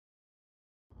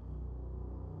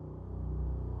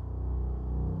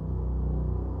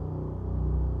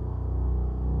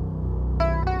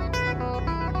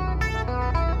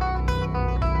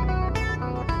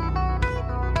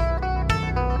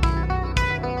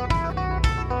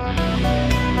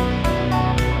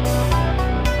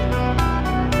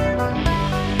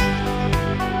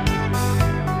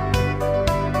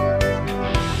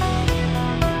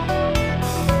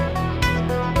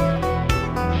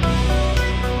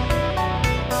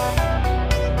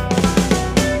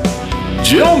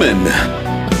gentlemen,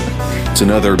 it's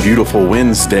another beautiful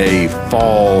Wednesday.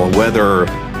 Fall weather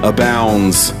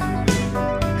abounds.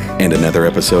 And another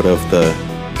episode of the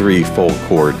Three Full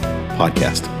Chord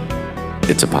podcast.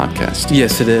 It's a podcast.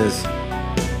 Yes, it is.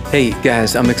 Hey,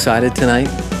 guys, I'm excited tonight.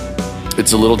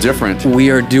 It's a little different. We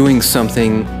are doing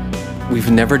something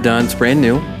we've never done. It's brand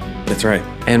new. That's right.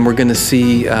 And we're going to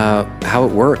see how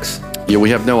it works. Yeah, we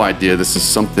have no idea. This is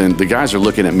something, the guys are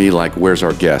looking at me like, where's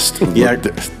our guest? Yeah.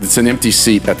 It's an empty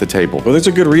seat at the table. Well, there's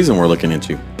a good reason we're looking at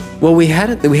you. Well, we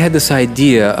had this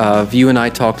idea of, you and I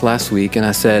talked last week, and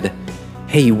I said,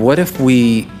 hey, what if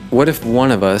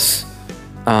one of us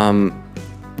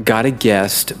got a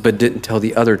guest but didn't tell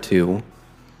the other two,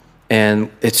 and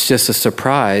it's just a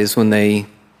surprise when they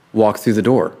walk through the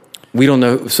door. We don't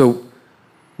know. So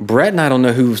Brett and I don't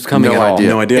know who's coming at all.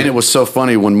 No idea. And it was so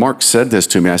funny when Mark said this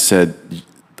to me. I said,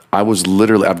 I've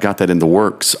got that in the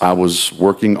works. I was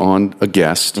working on a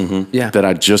guest that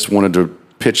I just wanted to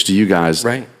pitch to you guys.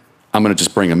 Right. I'm going to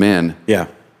just bring him in. Yeah.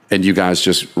 And you guys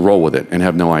just roll with it and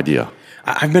have no idea.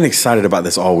 I've been excited about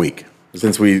this all week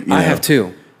since I have too.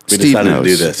 We Steve decided knows. to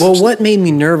do this. Well, what made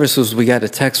me nervous was we got a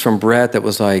text from Brett that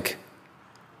was like,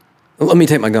 let me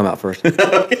take my gum out first.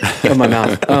 Of my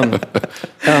mouth.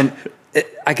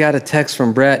 I got a text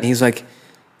from Brett, and he's like,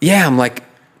 yeah, I'm like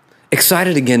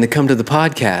excited again to come to the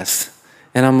podcast.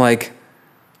 And I'm like,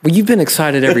 well, you've been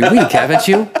excited every week, haven't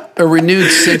you? A renewed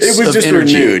sense it was of just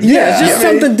energy. renewed. Yeah, just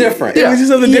something different. It was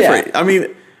just something Yeah. different. I mean,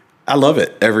 I love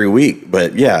it every week,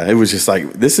 but yeah, it was just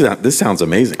like, this sounds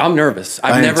amazing. I'm nervous. I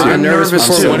am I've never too. been I'm nervous nervous. I'm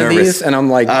before so one of nervous. these, and I'm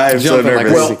like I'm so jumping like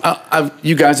nervous. crazy. Well,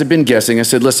 you guys have been guessing. I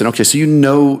said, listen, okay, so you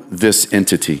know this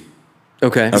entity.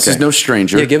 Okay. This is no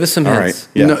stranger. Yeah, give us some All hints.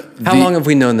 right. Yeah. No, How long have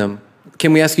we known them?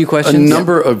 Can we ask you A questions?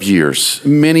 number of years,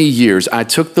 many years. I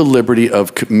took the liberty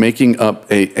of making up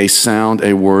a sound,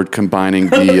 a word, combining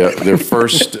their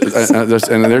first,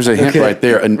 and there's a hint right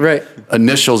there. Right.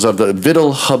 Initials of the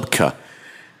Vittel Hubka.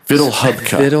 Vittel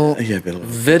Hubka.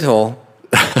 Vittel.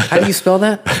 How do you spell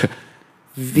that?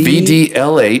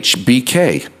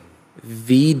 VDLHBK.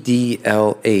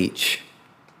 VDLH.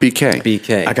 BK.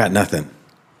 BK. I got nothing.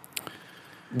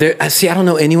 See, I don't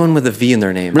know anyone with a V in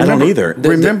their name. I don't either.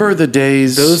 Remember the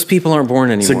days. Those people aren't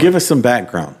born anymore. So give us some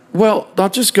background. Well, I'll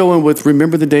just go in with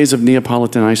remember the days of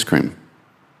Neapolitan ice cream.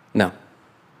 No,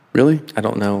 Really? I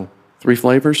don't know. 3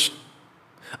 flavors?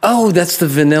 Oh, that's the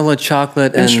vanilla,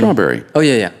 chocolate, And strawberry. Oh,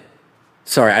 yeah.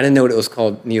 Sorry, I didn't know what it was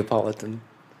called, Neapolitan.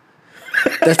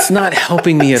 That's not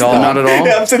helping me at all. Not at all?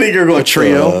 I'm sitting here going,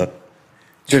 trio?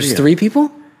 There's 3 people?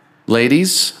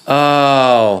 Ladies?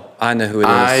 Oh, I know who it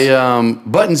is.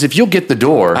 Buttons, if you'll get the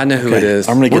door. I know who it is.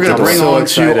 I'm gonna We're get going to the bring door. on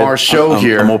to our show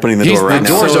here. I'm opening the door right the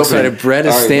now. door's so opening. excited. Brett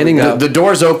is standing up. The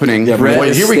door's opening. Brett Wait,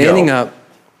 is here we go. standing up.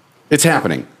 It's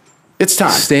happening. It's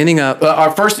time. Standing up.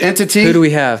 Our first entity. Who do we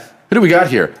have? Who do we got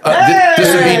here?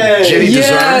 This would be Jenny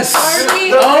Yes!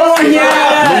 Discern, Oh,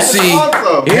 yes! Lucy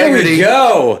Here Haggerty, we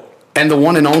go. and the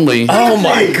one and only Oh,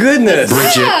 my goodness.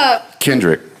 Bridget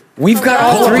Kendrick. We've got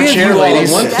all Pull up 3 a of chair, you all in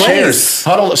ladies. one place. Chairs.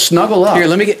 Huddle, snuggle up. Here,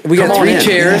 we got Come on 3 in.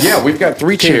 chairs. Yeah, we've got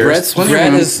 3 Okay, chairs. Plenty of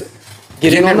Brett room. is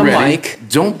getting on the ready. mic.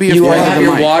 Don't be You all afraid of have the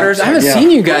your mic. waters. I haven't seen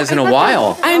you guys in a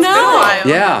while. I know.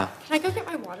 Yeah. Can I go get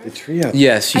my water? Trio.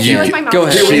 Yes, you I feel can. like my mouth Go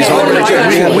is- ahead. She's already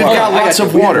got- We've got lots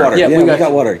of water. Yeah, we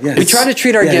got water. Yes. We try to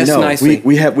treat our guests nicely.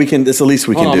 We can. That's the least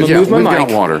we can Hold on, do. I'm gonna move my We've got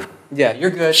mic. water. Yeah, you're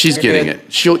good. She's You're getting good.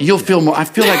 it. You'll feel more. I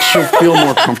feel like she'll feel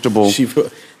more comfortable. She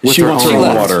with she her wants own her She own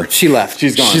left. water. She left.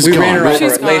 She's gone. She's We gone. ran her over.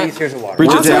 She's gone. Ladies, here's a water.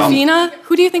 Bridget's out. Aquafina?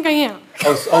 Who do you think I am?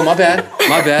 Oh, my bad.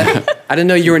 My bad. I didn't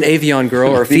know you were an Avion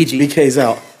girl or a Fiji. BK's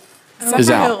out. Is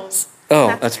Zephyr out. Hills.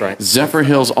 Oh, that's right. Zephyr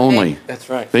Hills only. That's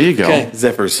right. There you go. Okay.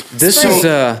 Zephyrs. This is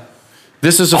a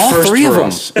all first 3 of for them.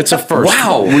 us. It's a first.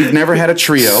 Wow. We've never had a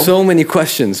trio. So many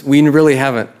questions. We really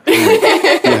haven't.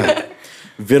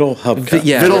 Vittel Hubka.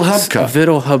 Yeah. Vittel Hubka.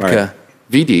 Vittel Hubka. Right.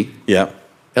 VD, Yeah.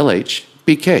 LH,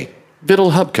 BK.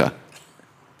 Vittel Hubka.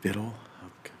 Vittel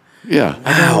Hubka. Yeah.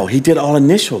 Wow, he did all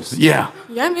initials. Yeah.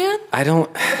 Yeah, man. I don't.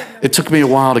 It took me a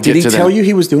while to Did get he to that. tell you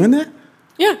he was doing that?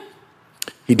 Yeah.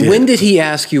 He did. When did he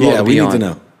ask you all Yeah, to we be need on? to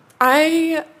know.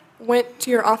 I went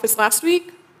to your office last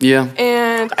week Yeah.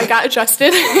 and I got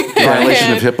adjusted.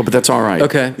 Violation of And- HIPAA, but that's all right.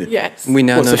 Okay. Yes. We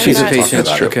now Well, know so she's a that's- patient.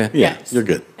 that's true. Okay. Yeah, Yes. you're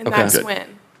good. And Okay. that's Good. when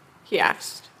he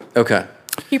asked. Okay.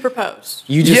 He proposed.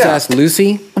 You just Yeah. asked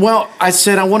Lucy? Well, I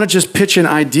said I want to just pitch an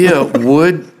idea.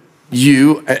 Would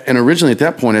you, and originally at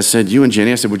that point I said, you and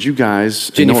Jenny, I said, would you guys...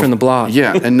 Jenny no- from the block.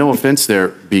 Yeah, and no offense there,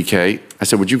 BK. I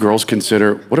said, would you girls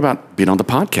consider, what about being on the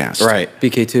podcast? Right.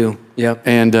 BK2. Yep.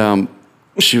 And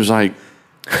she was like,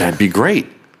 that'd be great.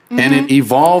 And it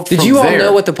evolved Did from you all there.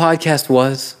 know what the podcast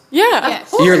was? Yeah. Yes.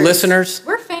 of course. Your listeners?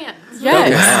 We're fans.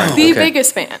 Yes, Wow. the Okay.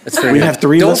 biggest fan. Very We good. have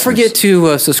 3 Don't listeners. forget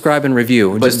to subscribe and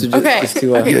review. Okay,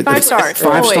 okay, 5 stars. 5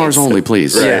 always. stars only,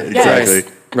 please. Yeah, Yes.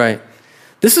 exactly. Right.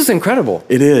 This is incredible.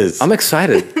 It is. I'm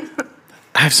excited.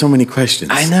 I have so many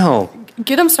questions. I know.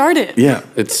 Get them started. Yeah.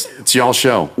 It's y'all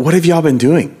show. What have y'all been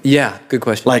doing? Yeah, good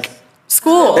question. Like,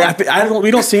 School.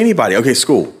 we don't see anybody. Okay,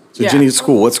 school. So Yeah. Jenny's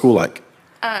school. What's school like?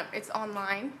 It's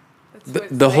online. That's The- what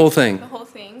it's the whole thing? The whole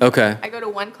thing. Okay. I go to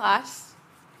one class.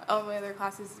 All my other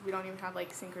classes, we don't even have like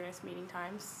synchronous meeting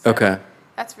times. So Okay.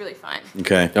 That's really fun.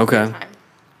 Okay. Okay. Good time.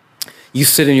 You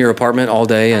sit in your apartment all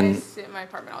day I and sit in my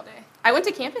apartment all day. I went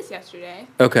to campus yesterday.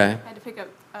 okay. I had to pick up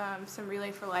some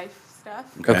Relay for Life stuff.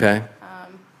 Okay.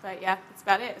 But yeah, that's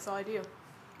about it. That's all I do.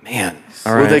 Man.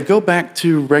 All Will right. they go back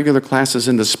to regular classes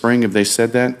in the spring if they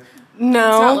said that? It's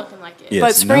not No, looking like it. Yeah. but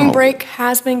Yes, spring no. break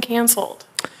has been canceled.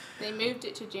 They moved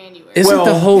it to January. Isn't the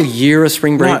Well, whole year a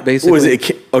spring break Not- basically? was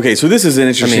it, okay, so this is an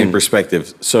interesting mean-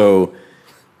 perspective. So,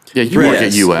 Yeah, you work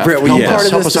at Yes. UF. Brett, were you help part us,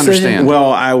 of help this us decision? understand.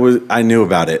 well, I knew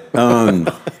about it. And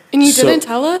you So- didn't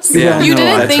tell us? Yeah. You No,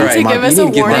 didn't that's think right. to Mom, give you us a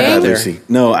need to get that out warning? there. Lucy.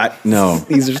 No.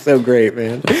 These are so great,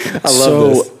 man. I love So,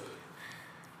 this.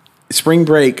 spring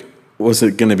break was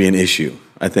going to be an issue,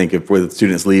 I think, if with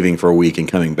students leaving for a week and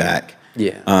coming back.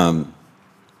 Yeah.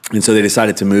 And so they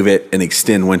decided to move it and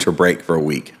extend winter break for a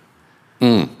week.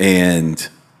 And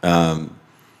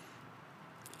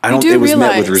do it was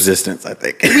met with realize- resistance, I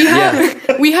think.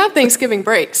 We have Thanksgiving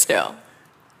break still.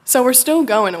 So we're still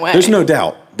going away. There's no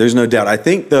doubt. I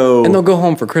think, though, And they'll go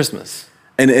home for Christmas.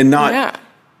 and not Yeah.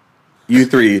 you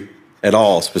three at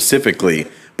all specifically,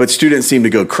 but students seem to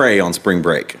go cray on spring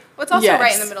break. Well, it's also Yes.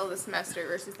 right in the middle of the semester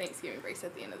versus Thanksgiving breaks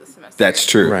at the end of the semester. That's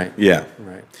true. Right. Yeah.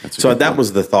 Right. So that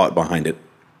was the thought behind it.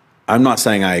 I'm not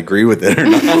saying I agree with it or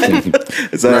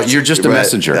not. So Right, you're just a but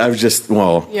messenger. I was just,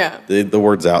 Yeah. the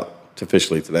word's out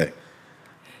officially today.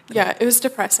 Yeah, it was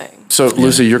depressing. So,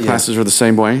 Lucy, your classes are the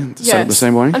same way? Set up the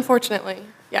same way? Unfortunately,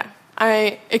 yeah.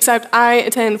 Except I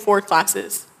attend 4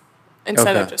 classes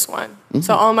instead of Okay. just one.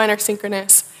 So all mine are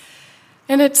synchronous.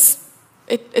 And it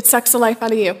sucks the life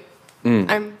out of you.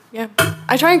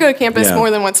 I try and go to campus Yeah. more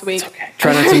than once a week.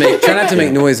 Try not to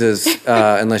make noises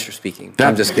unless you're speaking.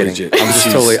 I'm just kidding.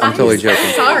 I'm totally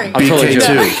joking. Sorry. I'm totally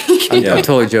BK2. joking. I'm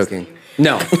totally joking.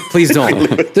 No, please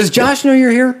don't. Does Josh know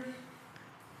you're here?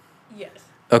 Yes.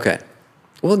 Okay.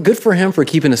 Well, good for him for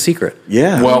keeping a secret.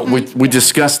 Yeah. Well, we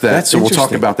discussed that, That's so we'll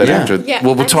talk interesting. about that Yeah. after. Yeah,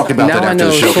 We'll that's talk fine. about Now that I after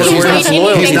know the show. sort of 'cause where he's his not,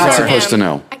 loyalties he's not are. supposed to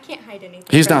know. I can't hide anything.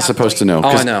 He's from not that supposed to point. know.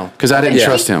 Oh, I know. Because I didn't Yeah.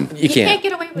 trust him. You can't. can't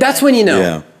get away with That's it. when you know.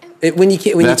 Yeah. When you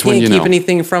can't That's when you keep know.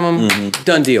 anything from him,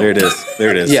 done deal. There it is. There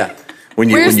it is. Yeah. When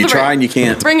you Where's the try ring? and you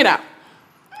can't. Bring it out.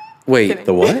 Wait.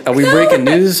 The what? Are we breaking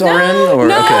news, RN? Or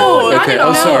No, okay. not Okay. at Oh,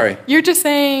 all. sorry. You're just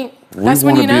saying We that's want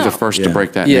when to you be know. the first to Yeah.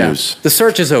 break that Yeah. news. The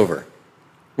search is over.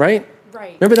 Right?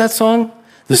 Right. Remember that song?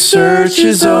 The search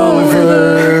is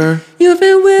over. You've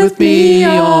been With me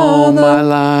all my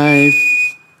life.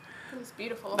 It was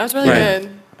beautiful. That's really Right.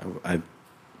 good.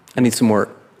 I need some work.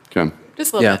 Okay.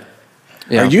 Just a little Yeah. bit.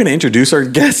 Yeah. Are you going to introduce our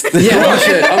guest? Yeah, we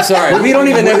should. I'm sorry. We don't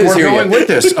even know who's We're here going yet. with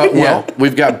this. Well,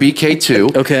 we've got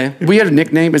BK2. Okay. We had a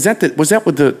nickname. Was that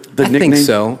what the I nickname? think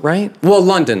so, right? Well,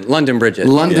 London Bridget.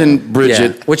 London Yeah.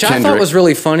 Bridget. Yeah. Which I thought Kendrick. was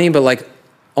really funny, but like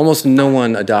almost no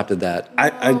one adopted that.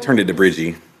 I turned it to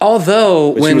Bridgie.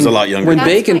 Although she when was a lot younger. when That's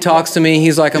Bacon like- talks to me,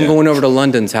 he's like, "I'm Yeah. going over to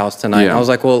London's house tonight." Yeah. I was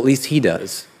like, "Well, at least he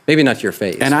does. Maybe not to your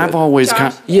face." And I've but- always Josh.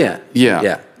 kind yeah,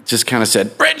 yeah, just kind of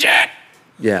said Bridget.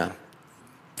 yeah.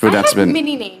 But I that's have been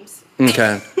many names.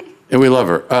 Okay, and we love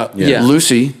her. Yeah.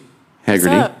 Lucy What's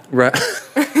Haggerty up? right.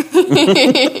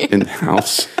 in the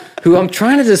house. Who I'm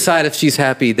trying to decide if she's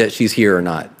happy that she's here or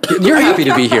not. You're happy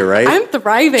to be here, right? I'm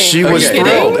thriving. She Are was you Okay.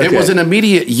 thrilled. kidding? It was an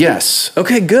immediate yes.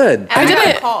 Okay, good. I did got a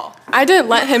it. call. I didn't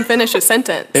let him finish his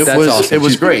sentence. It That's was awesome. it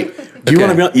was great. Do you Okay.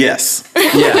 want to be on? Yes.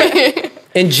 Yeah.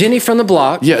 And Jenny from the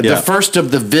block. Yeah, Yeah. the first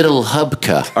of the Vittel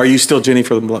Hubka. Are you still Jenny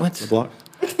for the block?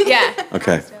 Yeah.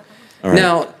 Okay. All right.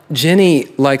 Now, Jenny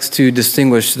likes to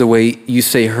distinguish the way you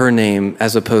say her name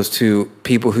as opposed to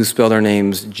people who spell their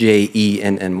names Jenny.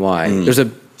 There's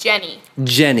a Jenny.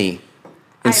 Jenny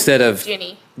instead of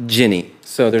Jenny. Ginny.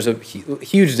 So there's a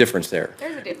huge difference there.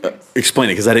 There's a difference. Explain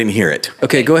it because I didn't hear it.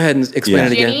 Okay, go ahead and explain Yeah.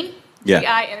 it again. Jenny. Yeah.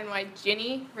 G-I-N-N-Y.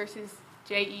 Jenny versus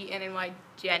Jenny.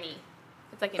 Jenny.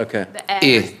 It's like Okay. the S.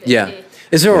 Eh. the Yeah. eh.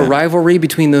 Is there a Yeah. rivalry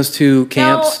between those two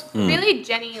camps? No, really,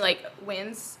 Jenny like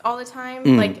wins all the time.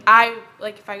 Like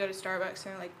if I go to Starbucks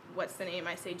and they're like, "What's the name?"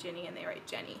 I say Ginny, and they write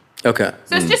Jenny. Okay.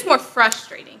 So it's just more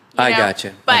frustrating. I know?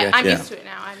 gotcha. But I'm Yeah. used to it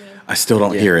now. I mean, I still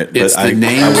don't hear it. It's but the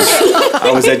names.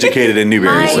 I was educated in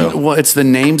Newberry, so. Well, it's the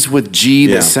names with G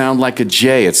that Yeah. sound like a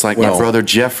J. It's like my Well- brother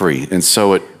Jeffrey, and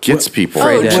so it gets people. Oh,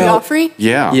 Fredo. Joffrey?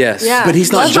 Yeah. Yes. Yeah. But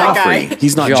he's not Love that guy. Joffrey.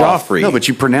 He's not Joff. Joffrey. No, but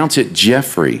you pronounce it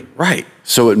Jeffrey. Right.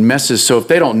 So it messes. So if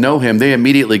they don't know him, they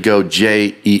immediately go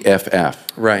Jeff,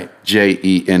 Right.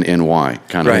 Jenny kind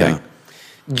of Right. thing.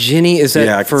 Ginny, is that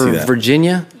Yeah, I can for see that.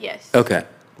 Virginia? yes. Okay.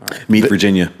 Meet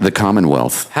Virginia. The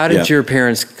Commonwealth. How did Yeah. your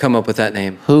parents come up with that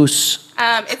name? Who's?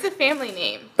 It's a family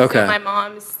name. Okay. So my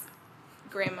mom's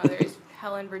grandmother's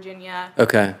Helen Virginia.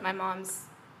 Okay. My mom's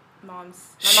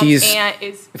She's- aunt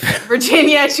is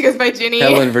Virginia. She goes by Ginny.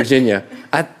 Helen, Virginia.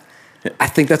 I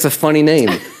think that's a funny name.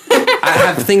 I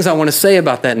have things I want to say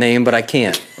about that name, but I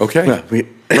can't. Okay. Yeah,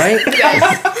 Right? But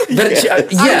yeah.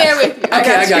 I'm there with you.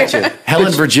 Okay, I got you.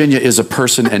 Helen, Virginia is a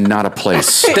person and not a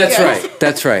place. That's right.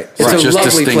 That's right. It's Right, a just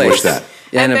lovely distinguish place. that.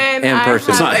 And, And then and I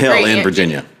person. It's not a Hill great in aunt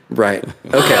Virginia. Right.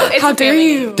 So Okay. it's How a dare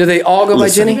family you? name. Do they all go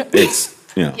Listen, by Jenny? It's,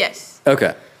 Yes.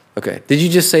 Okay. Okay. Did you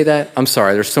just say that? I'm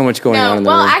sorry. There's so much going on No, in the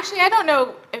well, room. actually, I don't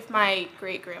know if my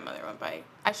great grandmother went by.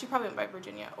 She probably went by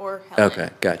Virginia or Helen. Okay.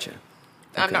 Gotcha.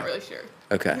 I'm not really sure.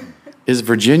 Okay. Is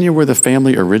Virginia where the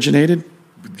family originated?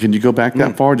 Can you go back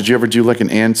that far? Did you ever do like an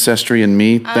Ancestry and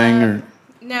Me thing? Or?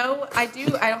 No, I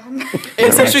do. I don't have.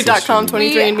 Ancestry.com,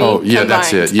 23andMe. Oh, yeah, that's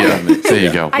combined. it. Yeah, there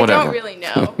you go. I Whatever. don't really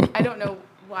know. I don't know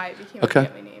why it became Okay. a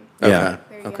family name. yeah.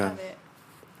 There you Okay. have it.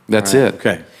 That's it.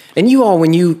 Okay. And you all,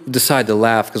 when you decide to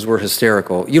laugh because we're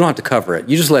hysterical, you don't have to cover it.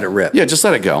 You just let it rip. Yeah, just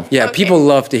let it go. Yeah, Okay. people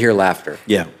love to hear laughter.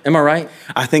 Yeah. Am I right?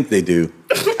 I think they do.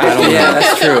 I don't know. Yeah,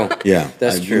 that's true. Yeah.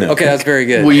 That's I- true. no. Okay, that's very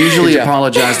good. We usually Good job.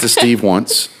 apologize to Steve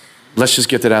once. Let's just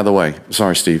get that out of the way.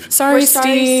 Sorry, Steve. Sorry, We're sorry,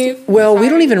 Steve. Steve. Well, we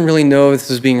don't even really know if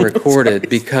this is being recorded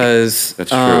because.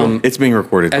 That's true. It's being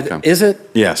recorded. Is it?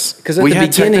 Yes. Because at We the had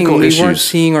beginning, technical we weren't issues.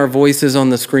 seeing our voices on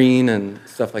the screen and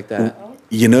stuff like that.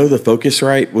 You know, the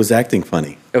Focusrite was acting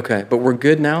funny. Okay, but we're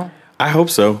good now? I hope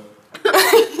so.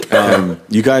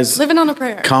 You guys Living on a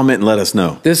prayer. comment and let us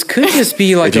know. This could just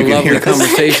be like If a you can lovely hear us.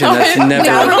 conversation that's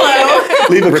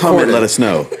never. Leave a comment Recorded. and let us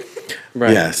know.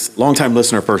 Right. Yes. Long-time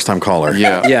listener, first-time caller.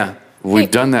 Yeah. Yeah.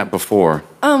 We've done that before.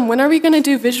 When are we going to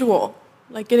do visual?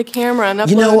 Like get a camera and upload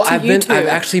You know, to I've YouTube?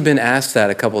 actually been asked that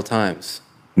a couple of times.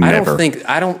 Never.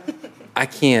 I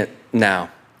can't now.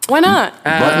 Why not?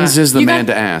 Buttons is the you man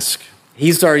got- to ask.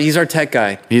 He's our tech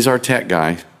guy. He's our tech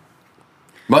guy.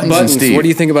 Buttons, Buttons, and Steve. what do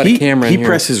you think about a camera in He here?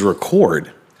 presses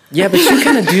record. Yeah, but you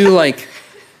kind of do like,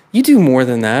 you do more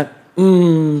than that.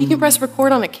 You can press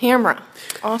record on a camera.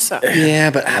 Also. Yeah,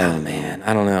 but oh man,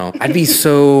 I don't know. I'd be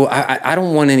so. I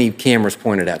don't want any cameras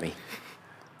pointed at me.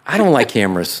 I don't like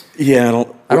cameras. Yeah, I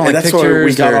don't like that's why we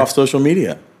pictures got or- off social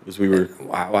media. Because we were.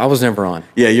 Wow, I was never on.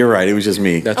 Yeah, you're right. It was just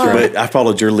me. That's right. But I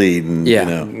followed your lead and Yeah.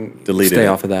 deleted Stay it.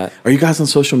 off of that. Are you guys on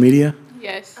social media?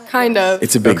 Yes. Kind of.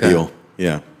 It's a big Okay. deal.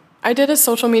 Yeah. I did a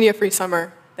social media free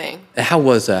summer thing. How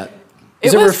was that?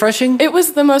 Is it was refreshing? It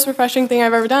was the most refreshing thing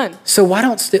I've ever done. So why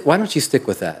don't you stick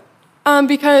with that?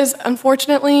 Because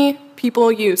unfortunately,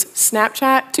 people use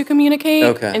Snapchat to communicate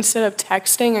Okay. instead of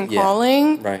texting and Yeah.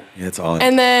 calling. Right. Yeah, it's all.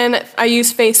 And then I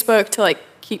use Facebook to like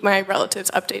keep my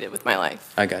relatives updated with my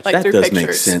life. I got you. Like that through does pictures.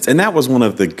 make sense. And that was one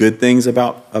of the good things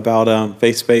about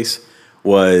FaceSpace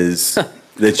was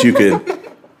that you could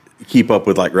keep up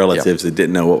with like relatives that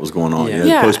didn't know what was going on. Yeah. You know,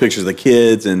 Yeah. Post pictures of the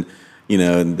kids and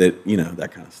and that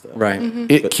that kind of stuff. Right.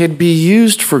 It can be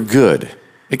used for good.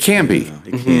 It can be.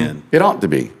 It can. It ought to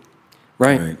be.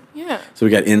 Right. Right. Yeah. So we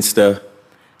got Insta.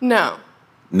 No.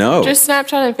 No. Just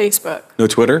Snapchat and Facebook. no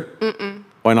Twitter.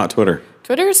 Why not Twitter?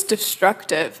 Twitter is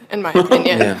destructive, in my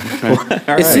opinion.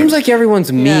 Yeah. It seems like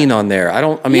everyone's mean on there.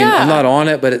 I'm Yeah. not on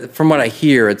it, but from what I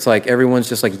hear, it's like everyone's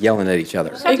just like yelling at each other.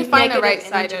 Just have to find the Negative right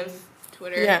side energy. of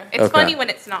Twitter. Yeah. It's Okay. funny when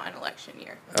it's not an election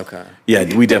year. Okay. Yeah,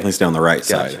 we definitely stay on the right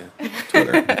Gotcha. side. of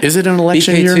Twitter. Is it an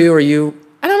election year? BK2, are you?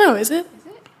 I don't know, is it?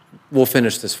 We'll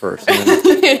finish this first. and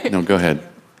then- No, go ahead.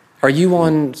 Are you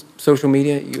on social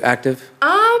media? You active?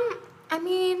 I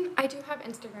mean, I do have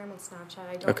Instagram and Snapchat.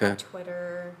 I don't Okay. have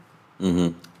Twitter. Mm-hmm.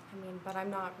 I mean, but I'm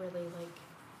not really like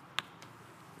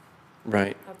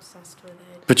Right. obsessed with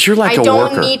it. But you're like I a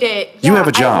don't worker. need it. You Yeah, have a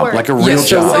I job, work. like a real Yeah,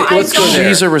 so job. let's go there.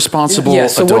 She's a responsible Yeah.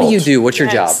 So adult. what do you do? What's your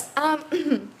Yes. job?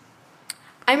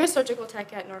 I'm a surgical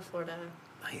tech at North Florida.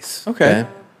 Nice. Okay.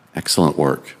 Excellent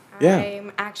work. Yeah.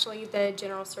 I'm actually the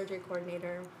general surgery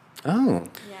coordinator. Oh.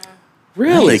 Yeah.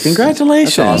 Really? Nice.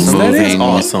 Congratulations. That's awesome. That is Moving.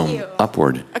 awesome. Thank you.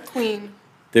 Upward. A queen.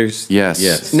 There's Yes.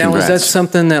 Yes. Now, is that Congrats.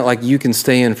 something that like you can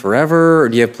stay in forever, or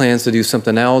do you have plans to do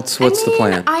something else? What's I the mean,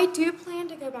 plan? I do plan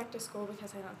school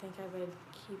because I don't think I would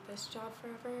keep this job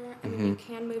forever. I mean, you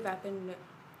can move up and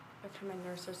become a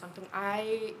nurse or something.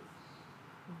 I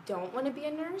don't want to be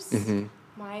a nurse.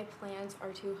 My plans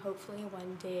are to hopefully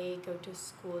one day go to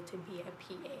school to be a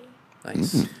PA.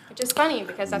 Nice. Which is funny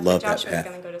because that's Love what Josh that was path.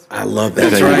 going to go to school. I love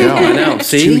that. There you go. I know.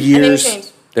 See? 2 And then it years.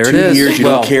 changed. There it 2 is. years. You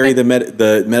Well, don't carry the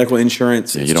medical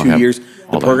insurance. Yeah, It's you don't 2 have years.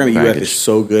 all The that program at UF baggage. is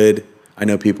so good. I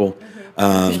know people.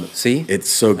 See? It's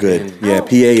so good. mean- Yeah, PA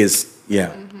is.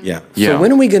 Yeah. Yeah. So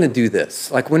when are we going to do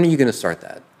this? Like, when are you going to start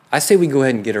that? I say we go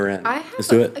ahead and get her in. I have Let's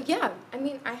do it. Yeah, I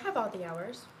mean, I have all the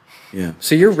hours. Yeah.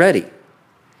 So you're ready.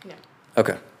 No.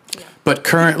 Okay. But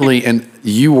currently, and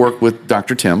you work with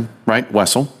Dr. Tim, right?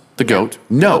 Wessel, the goat.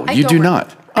 No, I you don't do work- not.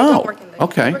 I Oh, don't work in the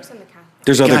okay. He works in the cath.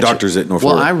 There's other Gotcha. doctors at North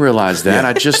Well, Florida. I realized that. Yeah.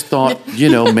 I just thought,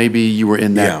 maybe you were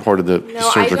in that Yeah. part of the No,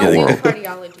 I surgical don't do world.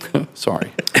 cardiology.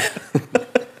 Sorry.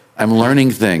 I'm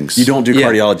learning things. You don't do Yeah.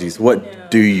 cardiologies. What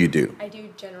do you do? I do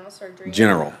general surgery.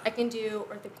 General. I can do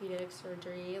orthopedic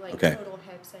surgery, like Okay. total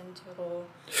hips and total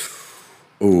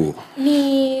Ooh.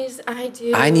 knees. I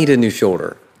do. I need a new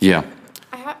shoulder. Yeah.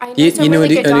 I know You some know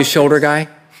really a good new doctors. shoulder guy?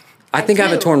 I think I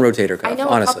have a do. torn rotator I cuff, know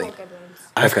honestly. a couple good ones.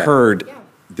 I've Okay. heard Yeah.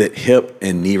 that hip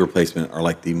and knee replacement are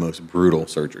like the most brutal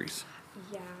surgeries.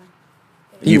 Yeah.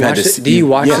 Do you You've had watch, to it- see- do you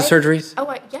watch yeah. the surgeries?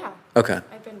 Oh, yeah. Okay.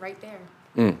 I've been right there.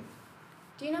 Mm.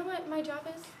 Do you know what my job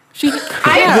is? Do you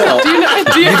know? Do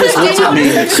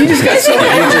you She just got so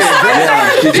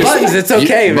angry. Buttons, it's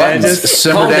okay, man. Buttons, Just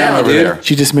simmer calm down over dude. there.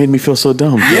 She just made me feel so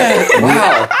dumb. Yeah,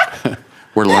 wow.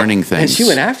 We're learning things. And she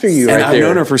went after you And right I've there.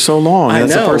 known her for so long. I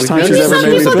That's know, the first we've time known she's you ever for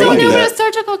made me People feel don't like know what a that.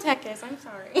 surgical tech is. I'm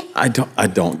sorry. I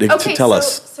don't. Okay, Tell so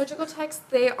us. surgical techs,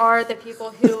 they are the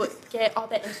people who get all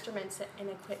the instruments and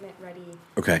equipment ready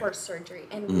Okay. for surgery.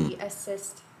 And we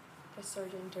assist the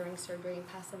surgeon during surgery and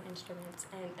pass them instruments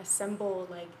and assemble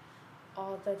like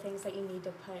all the things that you need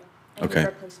to put a Okay. knee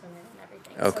replacement in and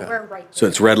everything. Okay. So we're right there. So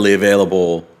it's readily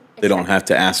available. They don't have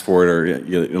to ask for it, or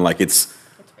like it's.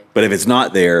 It's right But if it's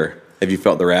not there, have you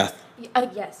felt the wrath?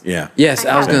 yes. Yeah. Yes,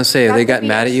 I was have. going to say, You they have to got be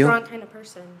mad a at you? Strong kind of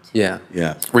person. Yeah.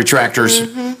 Yeah. Retractors.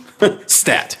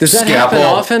 Stat. Does that happen Scalpel,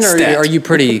 often, or stat. are you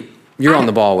pretty, you're on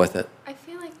the ball with it? I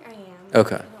feel like I am.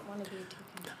 Okay. I don't want to be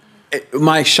too concerned.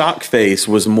 My shock face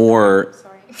was more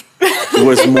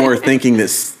Sorry. thinking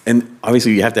this, and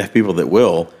obviously you have to have people that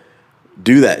will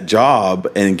do that job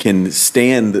and can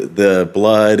stand the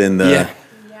blood and the. Yeah.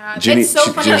 Yeah, Jenny, it's so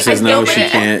funny. Jenny Like, says I no, feel she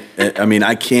bad. can't. I mean,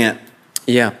 I can't.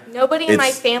 Yeah. Nobody in my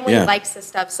It's- family yeah. likes this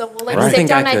stuff. So we'll like I sit think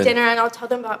down I at could. dinner and I'll tell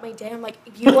them about my day. I'm like,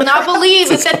 you will not believe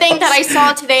the thing that I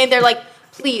saw today. And they're like,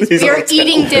 please, Please we are don't tell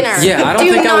eating me. dinner. Yeah, I don't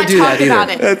do think I not would do talk that either. about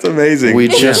it. That's amazing. We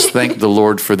just thank the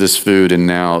Lord for this food, and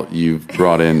now you've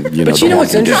brought in, But the you know whole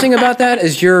what's thing. interesting about that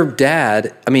is your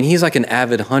dad, I mean, he's like an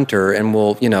avid hunter and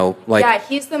will, like Yeah,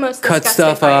 he's the most cut disgusted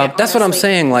stuff by up. it, That's what I'm honestly.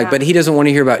 saying. Like, Yeah. but he doesn't want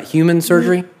to hear about human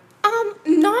surgery.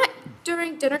 Not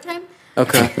during dinner time.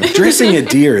 Okay. Dressing a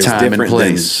deer is Time and different than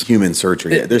place. human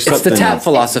surgery. There's It's the something. TAP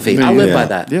philosophy. I live by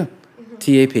that. Yeah.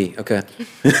 TAP. Okay.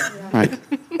 Right.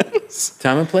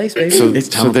 Time and place, baby. So, It's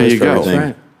time so and there place you for go. everything. That's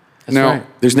right. That's Now,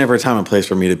 right. There's never a time and place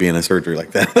for me to be in a surgery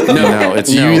like that. no, it's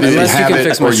No, you either unless you have can it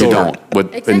fix my or you shoulder. don't.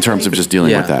 With, in terms of just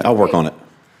dealing Yeah. with that. I'll work on it.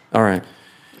 All right.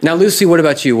 Now, Lucy, what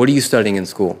about you? What are you studying in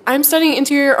school? I'm studying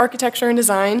interior architecture and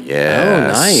design. Yes. Oh,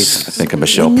 nice. I think of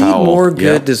Michelle We need Powell. more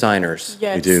good Yeah. designers.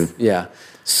 Yes. We do. Yeah.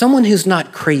 Someone who's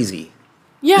not crazy.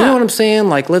 Yeah. You know what I'm saying?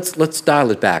 Like, let's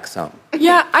dial it back some.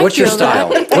 Yeah. I What's your feel style?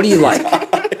 that. What do you like?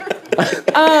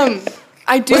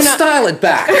 I do Let's not. style it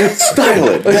back. Style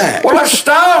it back. Well,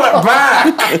 style it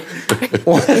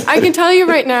back. I can tell you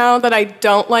right now that I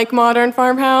don't like modern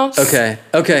farmhouse.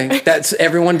 Okay. That's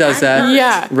everyone does that.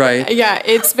 Yeah. Right. Yeah.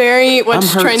 It's very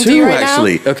what's I'm hurt trendy too, right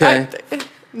actually. now. Okay.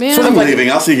 Man. I'm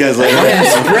leaving. I'll see you guys later.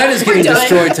 Yes, Brett is getting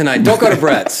destroyed tonight. Don't go to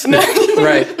Brett's.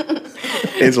 Right.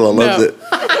 Angela loves No.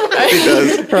 it. She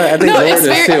does. Right. I think No, Laura it's does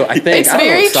very, too. I think. it's I don't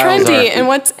know very what styles trendy are. and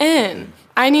what's in.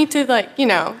 I need to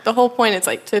the whole point is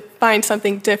to find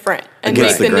something different and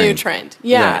Against make the the new grain. trend.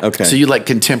 Yeah. Right. Okay. So you like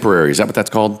contemporary? Is that what that's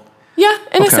called? Yeah,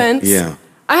 in a Okay. sense. Yeah.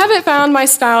 I haven't found my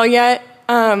style yet.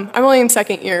 I'm only in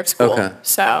second year of school. Okay.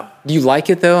 So. Do you like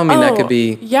it though? I mean, that Oh, could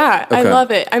be. Yeah, I Okay.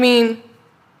 love it. I mean,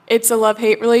 it's a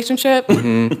love-hate relationship,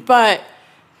 but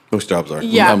Most jobs are.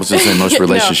 yeah. I was going to say most No.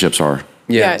 relationships are.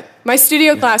 Yeah. My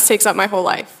studio class takes up my whole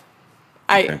life.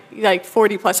 Okay. Like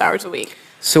 40 plus hours a week.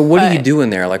 So what do you But- do in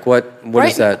there? Like what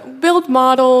is that? Build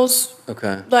models,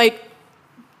 Okay. like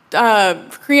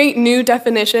create new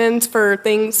definitions for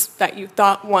things that you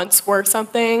thought once were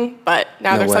something, but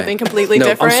now No they're way. something completely No,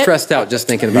 different. I'm stressed out just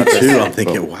thinking Me about too. this. I'm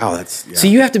thinking, wow, that's. Yeah. So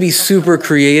you have to be super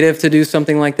creative to do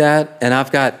something like that, and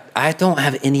I don't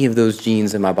have any of those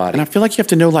genes in my body. And I feel like you have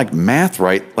to know like math,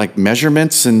 right? Like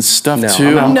measurements and stuff No,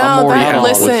 too. I'm No, more that- in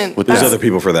listen, with There's that. other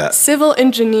people for that. Civil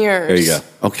engineers. There you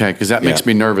go. Okay, because that makes Yeah.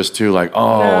 me nervous too. Like,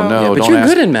 oh No. no, Yeah, but don't you're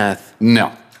ask. good in math.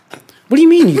 No, What do you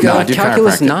mean? You No, I got do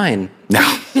calculus chiropractic. 9.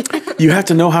 no, You have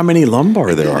to know how many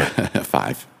lumbar there are.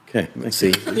 5. Okay. Let's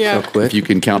see. Yeah. So quick. If you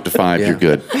can count to 5, Yeah. you're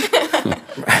good.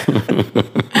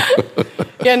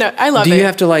 Yeah, no, I love Do it. you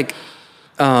have to like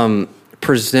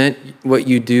present what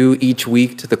you do each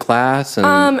week to the class?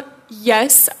 And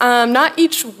Yes, not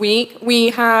each week. We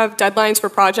have deadlines for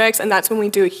projects, and that's when we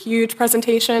do a huge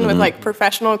presentation with like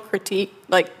professional critique,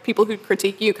 like people who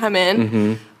critique you come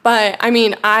in. But I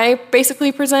mean, I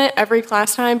basically present every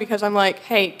class time because I'm like,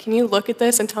 hey, can you look at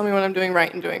this and tell me what I'm doing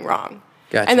right and doing wrong?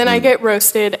 Gotcha. And then I get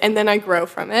roasted, and then I grow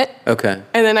from it. okay.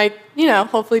 And then I,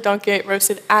 hopefully don't get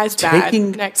roasted as bad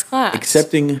Taking- next class.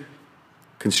 Accepting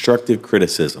constructive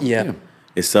criticism Yeah.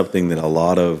 is something that a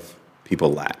lot of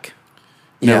people lack.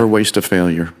 Never Yeah. waste a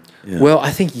failure. Yeah. Well,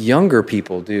 I think younger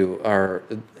people do.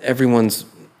 Everyone's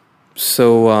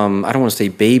so I don't want to say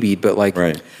babied, but like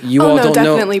Right. you Oh, all no, don't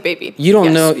know. definitely babied. You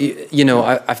don't Yes. know. You know,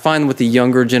 I find with the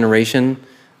younger generation,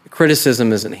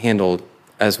 criticism isn't handled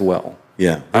as well.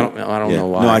 Yeah. I don't Yeah. know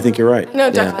why. No, I think you're right. No,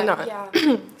 definitely not.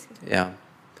 Yeah. Yeah.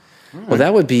 Well,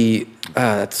 that would be.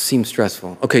 That seems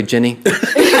stressful. Okay, Jenny.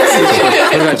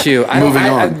 What about you? Moving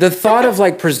on. The thought of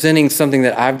like presenting something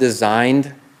that I've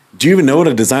designed. Do you even know what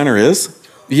a designer is?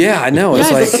 Yeah, I know. It's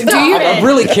Yes. like Do you- I'm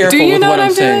really careful do you with know what what I'm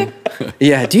I'm saying.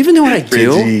 Yeah. Do you even know what I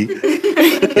do? Reggie.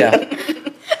 Yeah.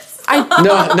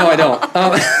 No, I don't.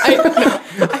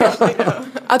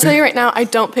 I'll tell you right now, I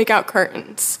don't pick out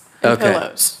curtains and Okay.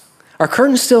 pillows. Are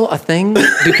curtains still a thing?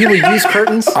 Do people use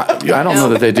curtains? I don't know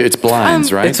that they do. It's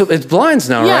blinds, right? It's blinds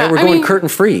now, Yeah, right? We're I going mean- curtain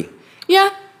free. Yeah,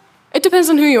 it depends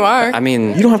on who you are. I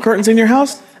mean, You don't have curtains in your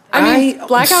house? I mean,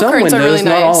 blackout some curtains windows, are really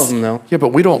not nice. all of them though. Yeah, but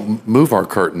we don't move our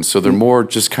curtains, so they're more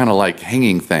just kind of like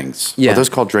hanging things. Yeah. Are those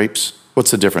called drapes?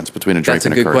 What's the difference between a drape That's a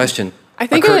and a good curtain? question. I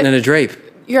think a curtain it- and a drape.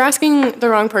 You're asking the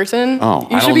wrong person. Oh,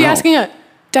 you I should don't be know. asking a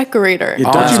decorator.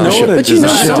 Yeah, don't you know what a But you know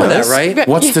designer some of that, does? right?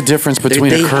 What's the difference between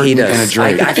they a curtain hate us. and a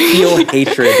drape? I feel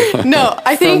hatred. No,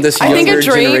 I think this I think a younger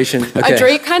drape generation. Okay. a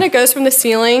drape kind of goes from the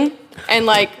ceiling and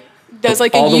like does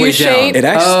like All a the way U shape. It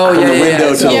actually Oh, from yeah, the yeah, window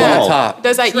yeah. to the Yeah. wall. Top.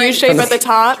 Does that U shape at the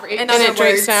top and then it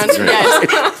drapes down.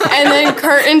 Yes. And then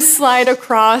curtains slide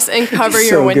across and cover your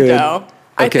So good. window.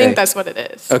 I Okay. think that's what it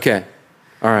is. Okay.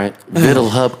 All right. Little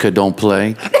Hubka don't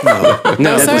play.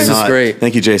 No, sir. this is Not. great.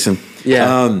 Thank you, Jason.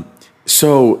 Yeah.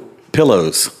 So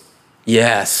pillows.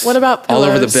 Yes. What about all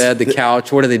over the pillows? bed, the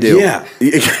couch? What do they do? Yeah.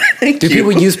 Do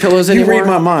people use pillows You anymore? read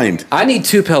my mind. I need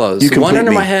 2 pillows. You One complete under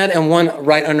me. my head and one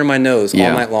right under my nose Yeah.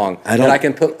 all night long. I that don't- I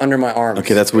can put under my arms.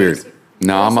 Okay, that's weird.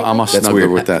 No, I'm a That's snuggler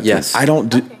weird. with that. Yes. I don't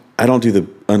do the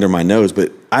under my nose,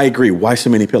 but I agree. Why so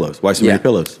many pillows? Why so Yeah. many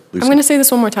pillows? Lucy? I'm going to say this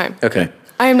one more time. Okay.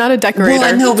 I am not a decorator. Well,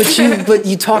 I know, but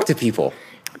you talk to people.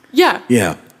 Yeah.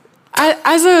 Yeah.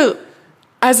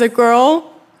 As a girl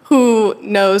who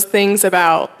knows things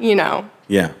about,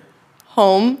 Yeah.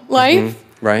 home life,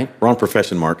 Right? Wrong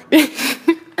profession, Mark.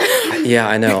 Yeah,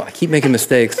 I know. I keep making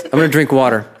mistakes. I'm gonna drink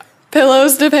water.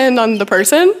 pillows depend on the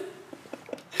person.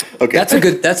 Okay.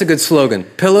 That's a good slogan.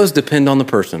 Pillows depend on the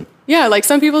person. Yeah, like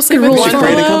some people sleep It with rules one for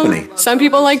create a pillow. company. Some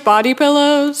people like body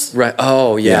pillows. Right.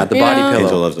 Oh yeah, Yeah. the body Yeah. pillow.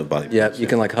 Angel loves the body. Yeah, you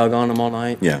can like hug on them all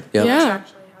night. Yeah. Yep. Yeah.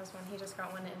 actually has one. He just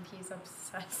got one and he's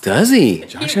obsessed. Does he?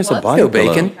 Josh has a Let's body Go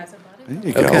pillow. bacon. Has a body. There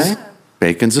you go. Okay.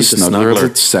 Bacon's a He's a snuggler snuggler. of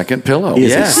the second pillow. He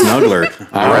is Yeah. a snuggler.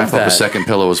 I love wrap up that. a second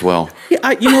pillow as well.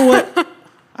 Yeah, you know what?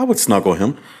 I would snuggle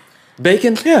him.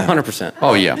 Bacon? Yeah. 100%.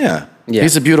 Oh yeah. Yeah. Yeah.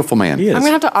 He's a beautiful man. He is. I'm going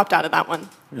to have to opt out of that one.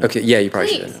 Okay. Yeah, you probably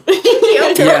should.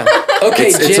 Yeah. Okay,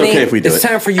 It's Jenny. okay if we do it's it.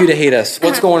 time for you to hate us.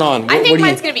 What's going on? I What think do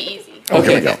mine's you? gonna be easy.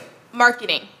 Okay. go.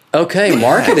 Marketing. Okay,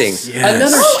 marketing. Yes.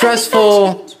 Another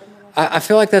stressful. I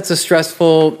feel like that's a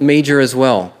stressful major as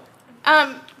well,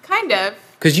 Kind of.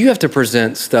 because you have to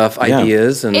present stuff, Yeah.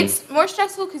 ideas, and It's more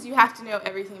stressful because you have to know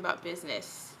everything about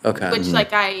business. Okay. Which, Mm-hmm. like,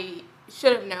 I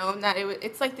should have known that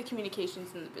it's like the communications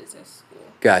in the business school.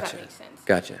 If Gotcha. that makes sense.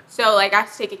 Gotcha. So, like, I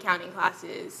have to take accounting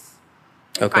classes,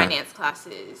 and Okay. finance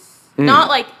classes. Not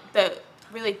like the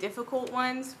really difficult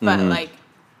ones, but like,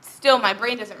 still, my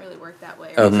brain doesn't really work that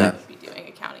way. Or Okay. I would be doing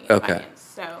accounting and Okay. finance.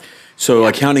 So, So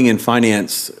accounting and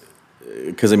finance,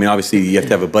 because I mean, obviously you have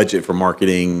to have a budget for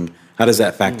marketing. How does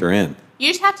that factor in? you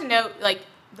just have to know, like,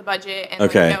 the budget and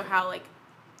Okay. like, know how, like,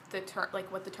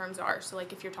 like what the terms are. So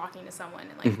like if you're talking to someone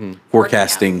and like working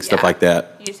Forecasting, out, stuff like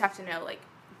that. You just have to know like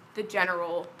the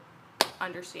general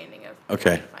understanding of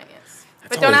Okay. finance.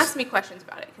 But don't ask me questions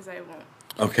about it because I won't.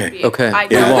 Okay. Okay. I We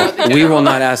don't know won't. the We general. will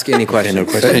not ask any questions. No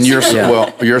questions. And you're Yeah.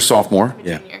 well, you're a sophomore.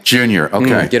 Yeah. Junior. Junior.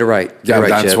 Okay. Get it right. Get Yeah, it right,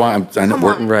 that's Chip. why I know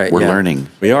we're, Right, we're yeah. learning.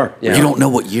 We are. Yeah. You don't know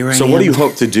what year I am. So what do you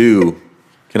hope to do?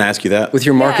 Can I ask you that? With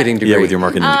your marketing degree. Yeah, with your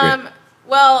marketing degree.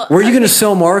 Well, Where are you going to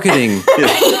sell marketing?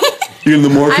 You in the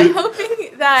market? I'm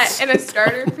hoping that in a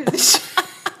starter position.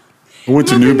 I went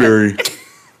to Newberry.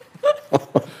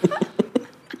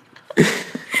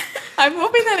 I'm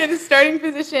hoping that in a starting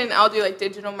position, I'll do like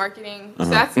digital marketing. So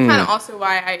that's kind of also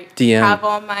why I DM. have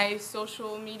all my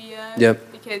social media.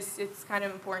 Yep. Because it's kind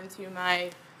of important to my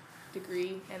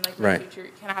degree and like Right. my future.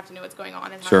 You kind of have to know what's going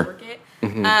on and how Sure. to work it.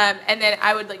 And then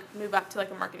I would like move up to like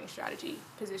a marketing strategy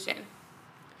position,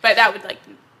 but that would like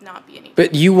not be any.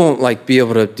 But you won't like be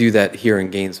able to do that here in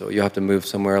Gainesville. You'll have to move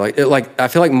somewhere. Like I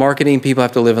feel like marketing people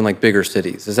have to live in like bigger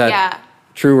cities. Is that Yeah.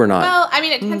 true or not? Well, I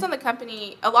mean, it depends on the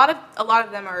company. A lot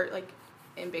of them are like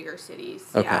in bigger cities.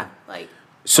 Okay. Yeah, like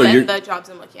So so you're- the jobs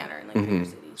I'm looking at are in like bigger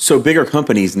cities. So bigger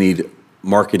companies need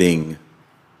marketing,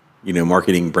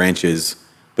 marketing branches,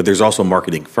 but there's also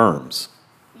marketing firms.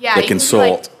 Yeah, that you can see,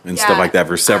 consult and stuff like that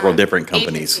for several different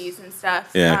companies. Agencies and stuff.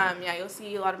 Yeah. Yeah, you'll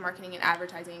see a lot of marketing and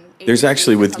advertising. There's agencies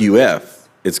actually and with companies. UF,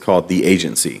 it's called The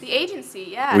Agency. The agency,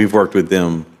 yeah. We've worked with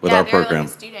them with yeah, our they're program. Like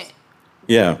a student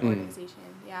Yeah. organization,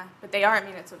 yeah. But they are. I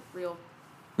mean, it's a real.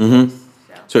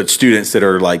 So it's students that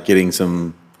are like getting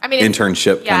some I mean, it's-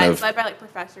 internship yeah, kind it's of. led by like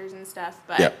professors and stuff.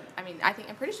 But Yeah. I mean, I'm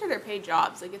pretty sure they're paid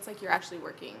jobs. Like it's like you're actually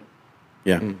working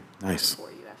Yeah. Nice. for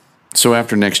UF. So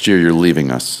after next year, you're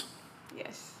leaving us.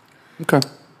 Yes. Okay.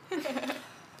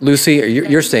 Lucy,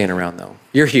 you're staying around though.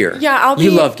 You're here. Yeah, I'll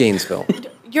You be- love Gainesville.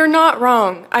 You're not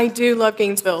wrong. I do love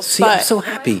Gainesville. See, but I'm so My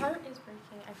happy. heart is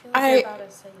breaking. I feel like I- you're about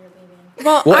to say you're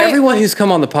leaving. well, Everyone who's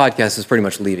come on the podcast is pretty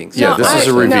much leaving. So Yeah, this is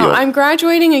a reveal. No, I'm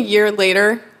graduating a year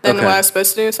later than Okay. what I was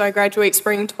supposed to do. So I graduate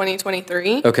spring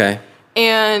 2023. Okay.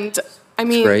 And I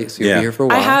mean, Great. So you'll Yeah. be here for a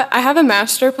while. I have a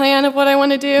master plan of what I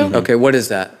want to do. Okay. What is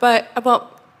that? But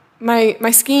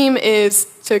my scheme is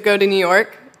to go to New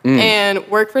York and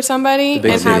work for somebody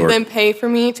big and New have York. them pay for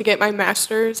me to get my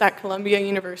master's at Columbia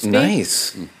University.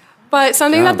 Nice. But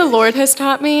something job. that the Lord has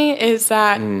taught me is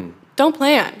that don't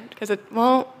plan because it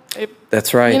won't.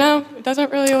 That's right. It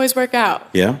doesn't really always work out.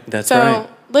 Yeah. That's so right.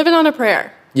 living on a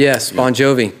prayer. Yes. Bon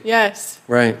Jovi. Yes.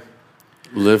 Right.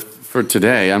 Live for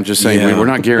today. I'm just saying Yeah. we're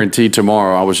not guaranteed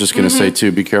tomorrow. I was just going to say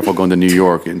too, be careful going to New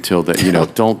York until that.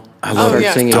 Don't I love Oh, it.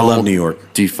 yeah. Singing. I love New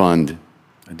York. defund.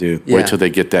 I do. Yeah. Wait till they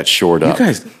get that shored You up.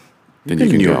 guys, then been you to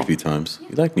can New York go. a few times.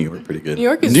 You like New York pretty good. New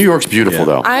York is. New York's beautiful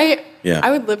Yeah. though. Yeah.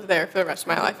 I would live there for the rest of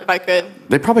my life if I could.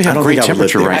 They probably I have don't great think I would live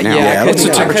temperature there. right now. Yeah, I don't What's the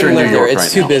think I would temperature in live New there. York It's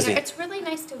right too now? busy. It's really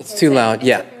nice to It's too loud. It's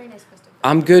Yeah. a very nice place to visit.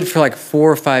 I'm good for like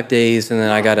 4 or 5 days, and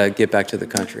then I gotta get back to the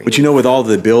country. But with all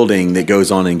the building that goes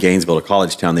on in Gainesville, a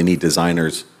college town, they need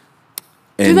designers.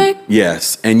 And they?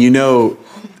 Yes. And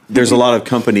there's a lot of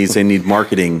companies, they need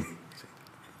marketing.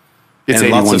 It's and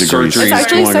 81 lots of degrees. surgeries It's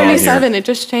actually going on here. 77. It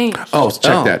just changed. Oh,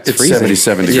 check Oh, that. it's It's freezing.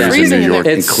 77 Yeah. degrees in Freezing New in York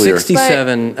there. and It's clear. 69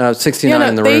 Yeah,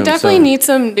 in the they room. definitely so. need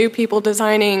some new people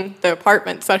designing the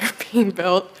apartments that are being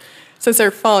built since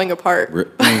they're falling apart.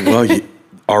 Well,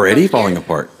 already falling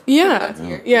apart. Yeah,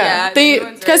 Yeah, yeah. the They new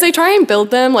ones because are- they try and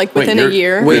build them like within a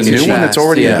year. Wait, The new too one that's fast,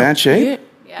 already yeah. in bad shape?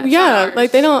 Yeah, it's not Yeah, ours.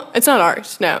 like they don't. It's not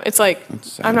ours. No, it's like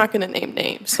sad. I'm not going to name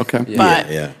names. Okay.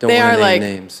 but Yeah. Don't they wanna are name like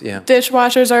names. Yeah.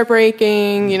 dishwashers are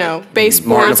breaking.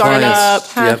 Baseboards aren't appliance.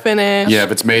 up, half Yep. finished. Yeah,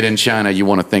 if it's made in China, you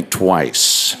want to think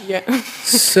twice. Yeah.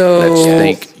 So Let's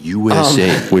think USA.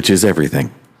 Which is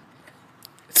everything.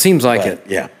 it seems like it.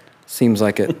 Yeah. Seems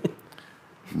like it.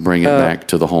 Bring it back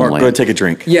to the Mark, go homeland. ahead, take a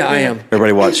drink. Yeah, I am.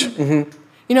 Everybody watch. You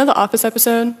know the Office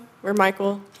episode where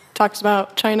Michael talks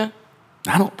about China?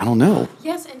 I don't know.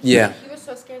 Yes, and Yeah. he was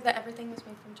so scared that everything was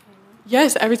made from China.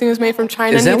 Yes, everything was made from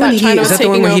China. Is and that when thought China is was that the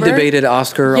one taking where he over. debated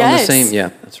Oscar on the Yes. same? Yeah,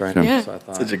 that's right. Yeah. That's what I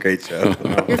thought. Such a great show.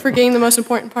 You're forgetting the most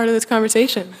important part of this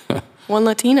conversation. One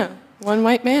Latino, one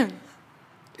white man.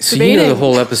 So you know the debating.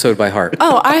 whole episode by heart.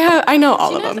 Oh, I know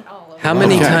all of them. How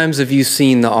many Okay. times have you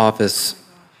seen The Office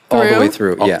all the Through? way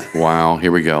through? Oh, Yeah. Wow,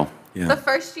 here we go. The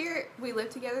first year we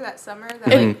lived together that summer, that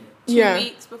like 2 Yeah.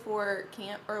 weeks before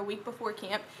camp or a week before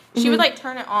camp, she would like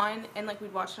turn it on and like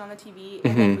we'd watch it on the TV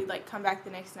and then we'd like come back the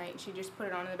next night and she'd just put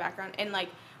it on in the background and like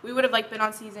we would have like been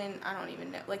on season, I don't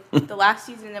even know, like the last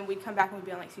season, and then we'd come back and we'd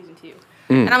be on like season 2.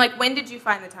 And I'm like, when did you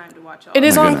find the time to watch all It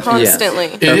is my on goodness. constantly.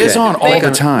 It is on all They-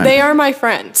 the time. They are my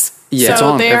friends. Yeah. so It's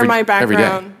on they are every- my every day.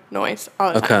 background noise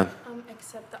all the Okay. time.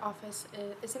 Except the Office,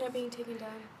 isn't it being taken down?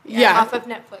 Yeah. Off of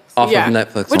Netflix. Off Yeah. of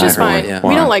Netflix. Which is I heard, fine. Yeah.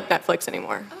 We don't like Netflix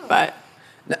anymore. But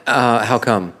How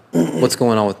come? What's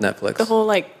going on with Netflix? the whole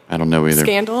like I don't know either.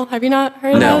 scandal. Have you not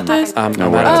heard No, about this? I'm No, out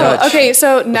of we're- touch. Okay,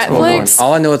 so Hold on. Netflix.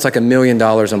 All I know, it's like $1 million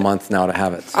a month now to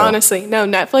have it. So. Honestly, no.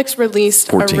 Netflix released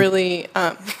 14. a really.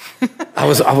 I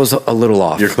was a little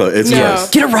off. You're close. It's No. close.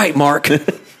 Get it right, Mark.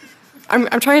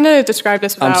 I'm trying to describe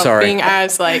this without sorry. being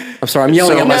as like. I'm sorry. I'm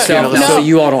yelling So- at myself No, no. so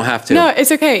you all don't have to. No,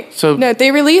 it's okay. So- no,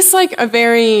 they released like a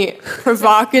very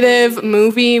provocative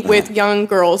movie with young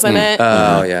girls in it.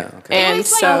 Oh yeah. Okay. And It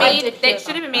was so- like did hear that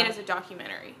should have been made as a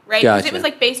documentary, right? Because Gotcha. it was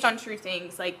like based on true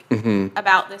things, like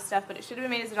about this stuff, but it should have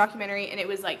been made as a documentary, and it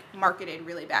was like marketed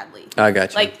really badly. I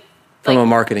got you. Like From like, a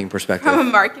marketing perspective. from a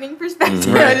marketing perspective.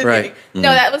 Right, I was right. thinking-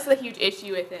 No, that was the huge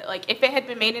issue with it. Like if it had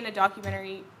been made in a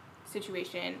documentary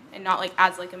situation and not like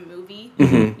as like a movie,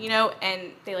 you know, and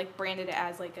they like branded it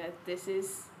as like this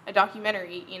is a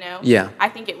documentary, you know. Yeah. I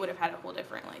think it would have had a whole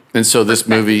different like. And so this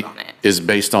perspective movie on it. is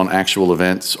based on actual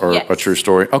events or Yes. a true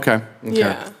story? Okay.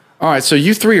 yeah. All right, so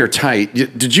you three are tight.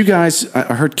 Did you guys,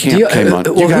 I heard camp Do you, came on.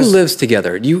 well, you guys, who lives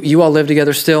together? You all live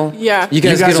together still? Yeah. You you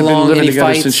guys, guys get have along? been living Any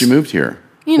together fights? since you moved here.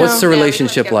 You know, What's the Yeah, we lived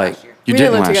relationship together like? last year. You We did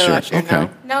didn't live last together year. last year, Okay.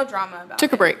 no. No drama about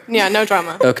Took a it. break. Yeah, no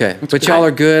drama. Okay, but y'all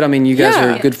are good. I mean, you guys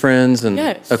Yeah. are good friends, and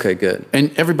Yes. okay, good. And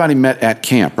everybody met at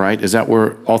camp, right? Is that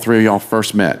where all three of y'all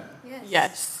first met?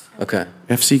 Yes. Okay,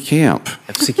 FC Camp.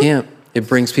 FC Camp. It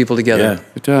brings people together.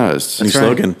 Yeah. It does. New right.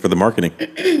 slogan for the marketing.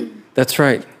 That's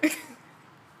right.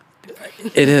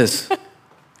 It is.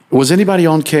 Was anybody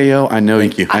on KO? I know.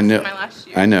 Thank you. I know. My last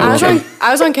year. I know.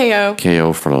 I was on KO,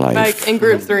 KO for life. like in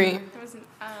group 3. It was,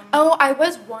 Oh, I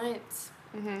was once.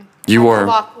 you were.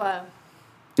 Walklow.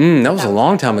 That was a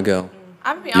long time ago.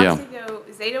 I'm gonna be Yeah. honest with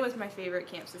you, Zeta was my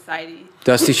favorite camp society.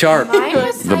 Dusty Sharp. Mine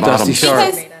was The like- bottom. Dusty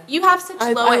Sharp. Because you have such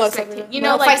I low love expectations. Zeta. You know,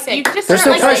 Well, like fight you sick. just There's aren't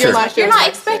no like pressure. you're Last not year.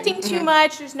 expecting too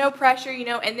much. There's no pressure, you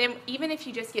know. And then even if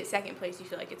you just get second place, you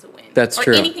feel like it's a win. That's or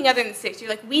true. anything other than 6th, you're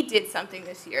like, we did something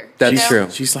this year. That's you know? true.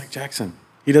 She's like Jackson.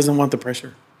 He doesn't want the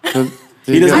pressure. He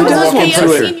He doesn't Who want to does walk want into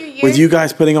pressure? Senior year? it with you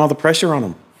guys putting all the pressure on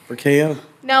him for KO.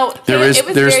 No, There's it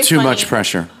was very too funny. much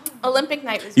pressure. Olympic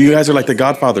night was. You very guys are like funny the this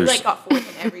year. Godfathers. We like got 4th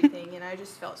in everything, and I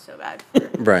just felt so bad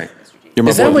for Right. Mr. G. You're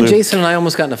my Is that boy, when Blue. Jason and I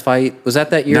almost got in a fight? Was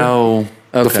that that year? No.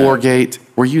 The Okay. floor gate.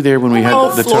 Were you there when we had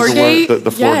Oh, the floor tug of war? gate?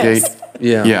 The floor Yes. gate?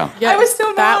 Yeah. Yeah. Yes, I was so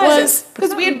mad. That was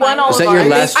because we had won all Was of that your our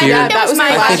last things. year? I think That was my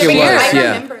I last think it year. was, I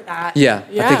yeah. remember that. Yeah,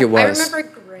 I think it I was.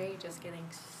 remember Gray just getting.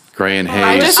 Gray and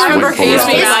I Hayes. just remember went Hayes for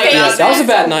it. being like, Yeah, that was a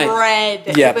bad night.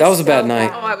 Red. Yeah, that was a bad so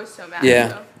night. Oh, I was so mad. Yeah.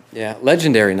 So. Yeah.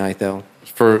 Legendary night though.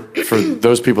 For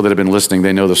those people that have been listening,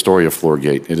 they know the story of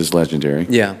Floorgate. It is legendary.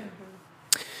 Yeah.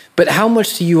 But how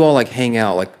much do you all like hang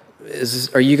out? Like,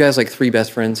 are you guys like 3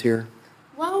 best friends here?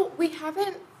 Well, we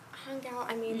haven't hung out.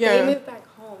 I mean, Yeah. they moved back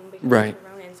home because Right.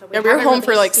 of Ronan, so Yeah, we were haven't home really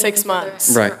for, like, seen 6 each other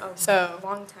months. for Right. a So-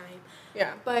 long time. Yeah.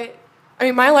 But I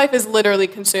mean, my life is literally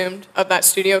consumed of that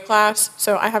studio class,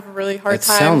 so I have a really hard It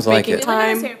time sounds like making it. We live in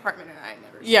the time. same apartment, and I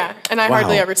never. Yeah, and I Wow.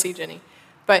 hardly ever see Jenny.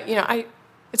 But you know,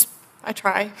 I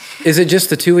try. Is it just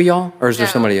the 2 of y'all, or is there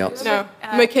No. somebody else? No,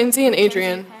 Mackenzie and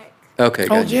Adrian. Okay, Oh,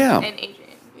 gotcha. yeah. And Adrian.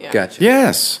 Yeah. Gotcha.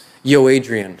 Yes. Yo,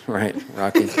 Adrian. Right,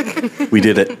 Rocky. We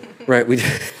did it. Right, we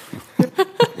did.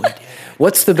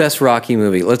 What's the best Rocky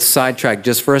movie? Let's sidetrack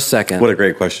just for a second. What a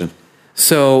great question.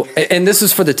 So, and this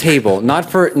is for the table, not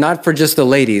for just the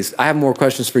ladies. I have more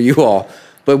questions for you all.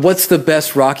 But what's the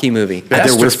best Rocky movie? They're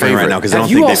Best or whispering right favorite? now because I Have don't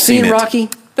you think all they've seen seen it. Rocky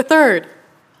The third.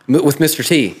 with Mr.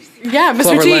 T? Yeah, Mr.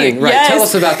 Clover T. Lang, right? Yes. Tell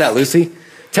us about that, Lucy.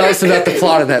 Tell us about the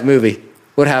plot of that movie.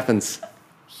 What happens?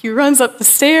 He runs up the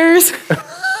stairs,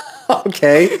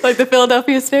 Okay, like the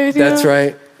Philadelphia stairs. You that's know?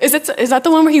 right. Is that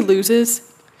the one where he loses?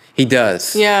 He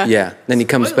does. Yeah. Yeah. Then he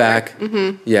comes back.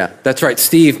 Mm-hmm. Yeah, that's right.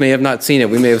 Steve may have not seen it.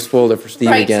 We may have spoiled it for Steve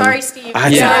right, again. sorry, Steve.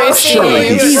 Yeah. Sorry, Surely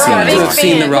Steve. he's We're seen all it. big To have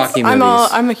seen the fans. Rocky movies.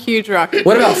 I'm a huge Rocky.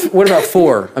 What about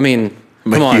 4? I mean,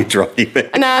 I'm come a on. huge Rocky fan.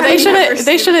 Nah, they should have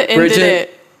ended Bridget,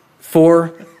 it.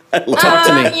 4. Talk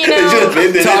to me. You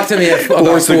know, Talk to me about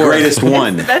Four's the 4. greatest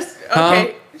one. that's Huh?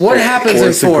 okay. What happens in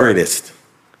Four's the 4? greatest.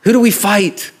 Who do we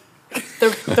fight?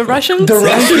 The Russians. The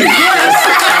Russians.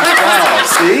 Wow,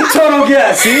 see? Total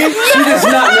guess. See? She does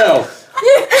not know.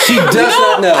 She does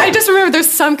not know. I just remember there's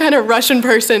some kind of Russian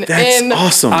person That's in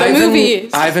awesome. the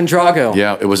movies. Ivan Drago.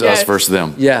 Yeah, it was Yes. us versus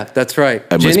them. Yeah, that's right.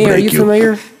 I must Jenny, are break you you.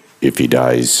 familiar? If he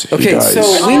dies, he Okay, dies.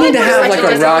 so we need to have like a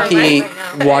Doesn't Rocky right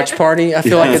now. watch party. I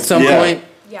feel like at some Yeah. point.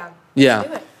 Yeah. Yeah.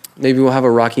 Do it. Maybe we'll have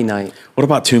a Rocky night. What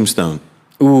about Tombstone?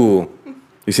 Ooh.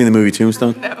 You seen the movie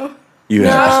Tombstone? No. You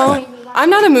have. No, I'm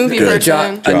not a movie Good.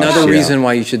 person. Another yeah. reason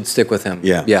why you should stick with him.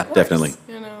 Yeah. Yeah. Definitely.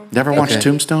 You know. Never watched Okay.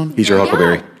 Tombstone? He's your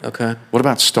Huckleberry. Okay. What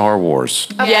about Star Wars?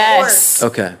 Yes.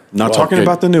 Okay. Not Well, talking good.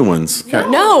 about the new ones.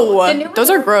 No, The new those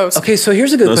are one? gross. Okay, so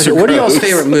here's a good Those question. are What are y'all's gross.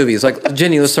 favorite movies? Like,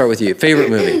 Jenny, let's start with you. Favorite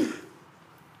movie?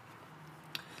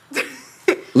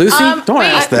 Lucy? Don't wait,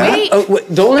 ask that. wait. Oh,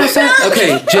 wait, don't ask that?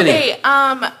 Okay, Jenny. Okay,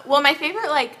 well, my favorite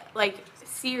like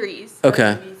series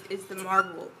Okay. of movies is the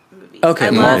Marvel movies. Okay, I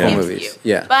love Marvel MCU. movies,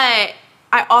 yeah. But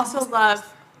I also love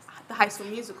the High School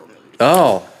Musical movies.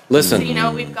 Oh, listen. So, you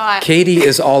know, we've got Katie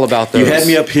is all about those. You had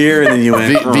me up here, and then you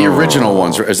went. The original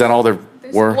ones, is that all there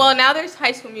were? well, now there's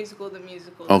High School Musical, the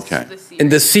musical. Okay. The series. In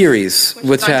the series, Which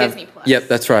which is on have. Disney Plus. Yep,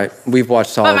 that's right. We've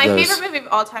watched all But of my those. favorite movie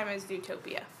of all time is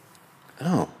Zootopia.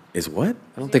 Oh, Is what?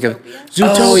 I don't think of.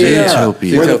 Zootopia? Oh, yeah.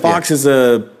 Zootopia. Where the Zootopia. fox is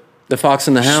a The Fox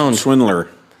and the Hound. swindler,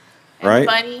 right?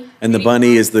 Bunny. And the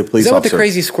bunny is the police Is that with the officer.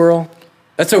 crazy squirrel?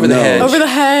 That's over the No. hedge. Over the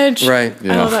hedge. Right.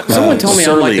 I love that. Someone told me I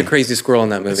Surly. like the crazy squirrel in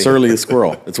that movie. Surly the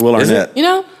squirrel. It's Will Is it? Arnett. You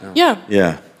know? Yeah.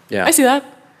 Yeah. Yeah. I see that.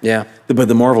 Yeah. But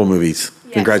the Marvel movies.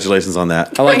 Yes. Congratulations on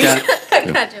that. I like that.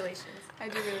 Congratulations. I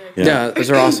do really like Yeah, those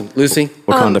are awesome. Lucy?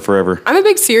 Wakanda forever. I'm a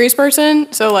big series person,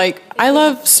 so like I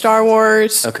love Star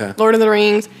Wars, Okay. Lord of the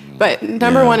Rings, but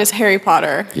number Yeah. one is Harry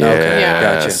Potter. Okay.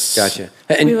 Yeah. Gotcha.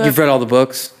 And We love- you've read all the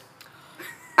books?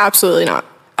 Absolutely not.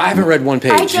 I haven't read one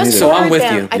page, I just so I'm ordered with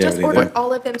them. you. I Yeah, just me ordered neither.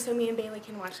 all of them so me and Bailey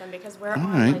can watch them because we're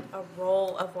on right. like a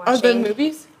roll of watching. Of the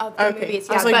movies? Of the Okay. movies,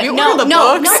 I yeah. was like, but you no, ordered the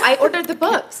no, books? no, I ordered the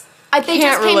books. They Can't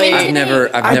just came relate. in I've today.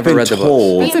 never I've been read the books.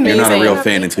 told It's you're not a amazing. real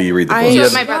fan until you read the I- books. it. Yeah.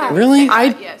 So my brother. Really?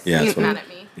 Yes. Yeah, He's that's what- mad at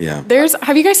me. Yeah.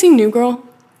 Have you guys seen New Girl?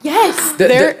 Yes.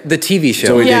 The TV show.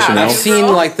 Zoe Yeah. Deschanel. I've seen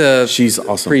like the She's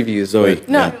awesome. previews. Zoe. but-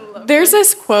 No. Yeah. There's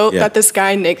this quote Yeah. that this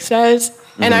guy Nick says,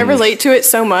 and I relate to it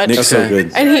so much. Nick's so Okay.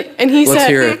 good. And he Let's said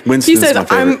hear it. he Winston's says my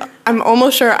favorite. I'm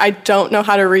almost sure I don't know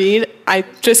how to read. I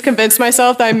just convinced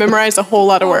myself that I memorized a whole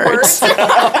lot of words.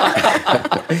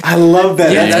 I love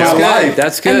that. Yeah, That's that's my good. life.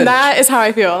 That's good. And that is how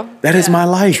I feel. That is my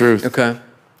life. Truth. Okay.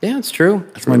 Yeah, it's true.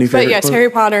 That's my new favorite. But yes, book. Harry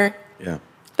Potter. Yeah.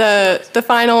 The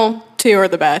final two are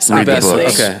the best, Read the obviously.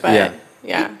 books. Okay, But,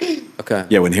 yeah. Okay.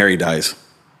 Yeah, when Harry dies.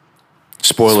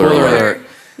 Spoiler, Spoiler alert. alert.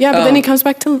 Yeah, but then he comes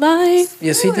back to life.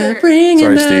 You see Spoiler. that? Bring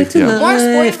Sorry, it back Steve. to Yeah. More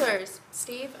life. spoilers.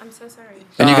 Steve, I'm so sorry.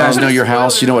 And you guys know your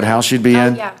house? You know what house you'd be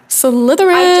in? Yeah.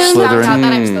 Slytherin. I just found Slytherin. out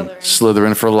that I'm Slytherin.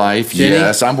 Slytherin for life. Jenny?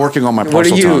 Yes, I'm working on my What are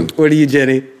parcel you? tongue. What are you,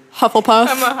 Jenny? Hufflepuff.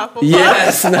 I'm a Hufflepuff.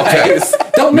 Yes, nice.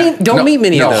 Don't meet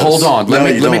many of those. Hold on. No,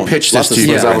 Let you me don't. pitch Lots this of to you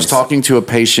because I was Slytherins. talking to a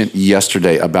patient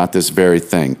yesterday about this very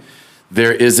thing.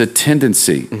 There is a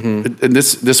tendency, and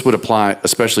this would apply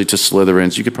especially to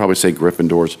Slytherins. You could probably say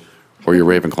Gryffindors or your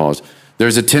Ravenclaws.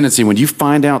 There's a tendency when you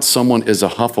find out someone is a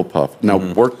Hufflepuff. Now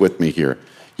work with me here.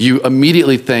 You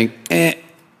immediately think,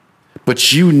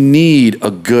 but you need a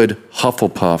good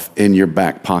Hufflepuff in your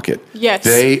back pocket. Yes.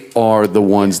 They are the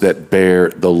ones that bear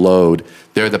the load.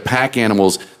 They're the pack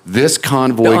animals. This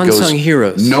convoy The goes unsung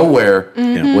heroes. nowhere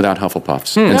without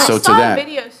Hufflepuffs. And so I to saw a that,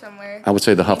 video somewhere I would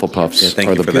say the Hufflepuffs Yeah, thank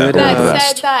are you the, for that. are the that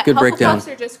best. said that Good Hufflepuffs breakdown.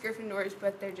 are just Gryffindors,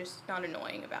 but they're just not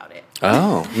annoying about it.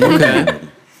 Oh, okay.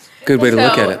 Good way to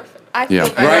look at it. I Yeah.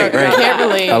 feel Right, right. Can't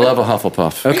relate. I love a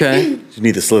Hufflepuff. Okay. You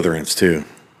need the Slytherins too.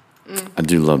 I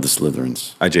do love the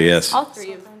Slytherins. IJS. all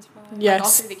three of them. All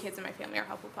Yes. three of the kids in my family are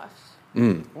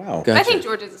Hufflepuffs. Wow. Gotcha. I think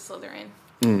George is a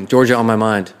Slytherin. Georgia on my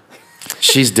mind.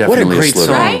 She's definitely great a Slytherin.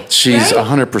 song. Right? She's Right?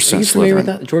 100% Are you familiar with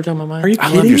Slytherin. that? Georgia on my mind. Are you I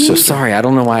kidding love your me? sister. Sorry, I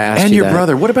don't know why I asked And you your that.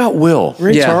 brother. What about Will?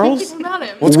 Ray Yeah. Charles? What about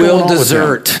him? What's Will going on with him?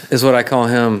 Dessert is what I call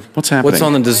him. What's happening? What's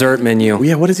on the dessert menu?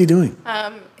 Yeah, what is he doing?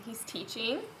 He's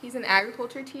teaching. He's an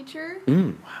agriculture teacher.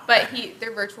 Mm. But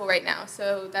they're virtual right now,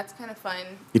 so that's kind of fun.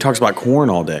 He talks about corn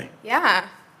all day. Yeah.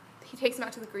 He takes them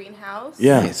out to the greenhouse.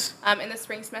 Yeah. Nice. In the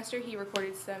spring semester, he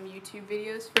recorded some YouTube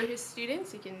videos for his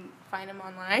students. You can find them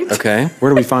online. Okay. Where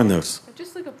do we find those?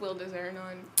 Just look up Will Dessert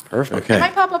on. Perfect. It Okay.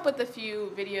 might pop up with a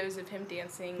few videos of him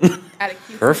dancing at a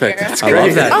cute Perfect. That's I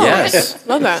love that. Oh, Yes.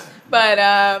 Love that. But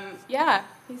yeah,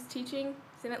 he's teaching.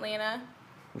 He's in Atlanta.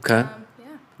 Okay. Yeah.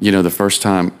 You know, the first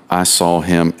time I saw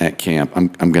him at camp, I'm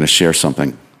going to share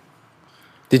something.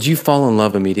 Did you fall in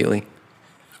love immediately?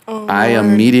 I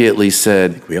immediately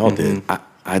said, We all did.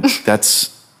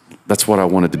 that's what I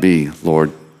wanted to be,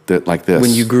 Lord. That like this.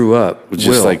 When you grew up, It was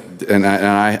just Will. like, and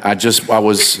I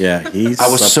was, Yeah, he's. I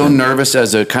was so something. nervous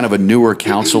as a kind of a newer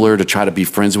counselor to try to be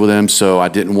friends with him, so I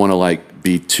didn't want to like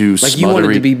be too Like you wanted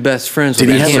smothery. to be best friends Did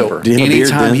with he a have a- camper. did he have a beard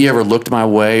Anytime then? he ever looked my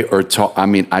way or talked, I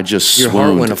mean, I just Your swooned.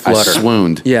 heart went aflutter. I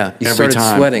swooned. Yeah, you every started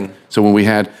time. sweating. So when we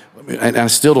had, and I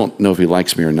still don't know if he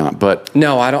likes me or not, but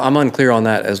No, I don't. I'm unclear on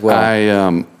that as well.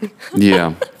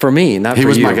 yeah, For me, not he for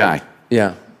was you. my guy.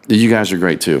 Yeah. You guys are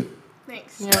great too,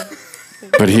 Thanks. Yeah.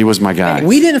 but he was my guy.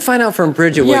 We didn't find out from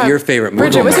Bridget what Yeah. your favorite movie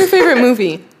Bridget, what's was. your favorite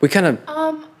movie? We kind of.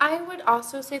 I would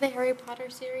also say the Harry Potter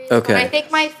series. Okay. But I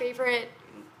think my favorite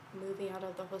movie out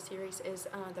of the whole series is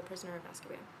The Prisoner of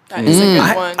Azkaban. That is a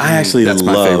good one. I actually That's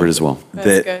love my favorite as well. That's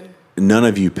that good. none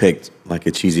of you picked like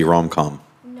a cheesy rom-com.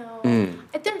 No.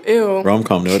 Ew.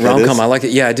 Rom-com, know what that is? Rom-com, I like it.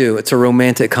 Yeah, I do. It's a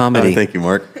romantic comedy. Oh, thank you,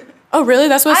 Mark. Oh, really?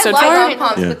 That's what it I stood like for?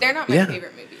 rom-coms, Yeah. but they're not my Yeah.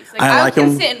 favorite movies. Like, I I like can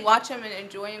 'em. sit and watch them and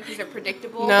enjoy them because they're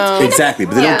predictable. No. Exactly,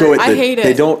 but they Yeah. don't go. I hate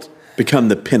They it. don't become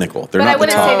the pinnacle. They're But not I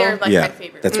wouldn't the top. say they're like yeah, my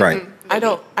favorite. that's right.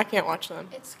 I can't watch them.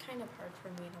 It's kind of hard for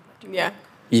me to watch. Yeah.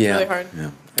 Yeah. Really hard. Yeah.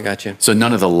 I got you. So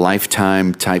none of the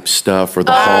Lifetime type stuff or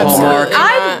the Hallmark.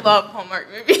 I love Hallmark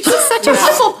movies. Such a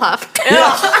Hufflepuff.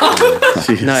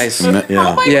 Nice. Yeah.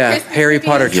 Yeah, Christmas Harry movies.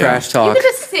 Potter Yeah. trash You talk. could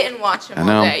just sit and watch them I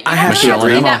know. all day. You I don't have have to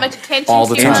Shelley pay Emma that much attention all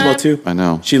the to time. Angela them. too. I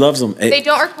know. She loves them. They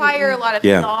don't require a lot of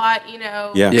Yeah. thought, you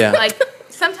know. Yeah. Yeah. Like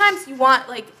sometimes you want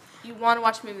to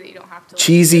watch a movie that you don't have to. Like,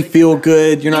 cheesy, really feel think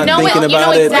good. You're not know thinking you know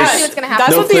about it. exactly There's what's gonna happen.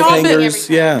 That's no what The Office- cliffhangers.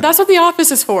 Yeah. That's what The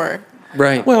Office is for.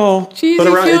 Right. Well, Cheesy, but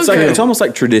around, feel it's like good. it's almost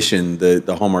like tradition.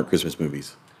 The Hallmark Christmas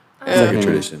movies. It's like a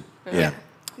tradition. Yeah.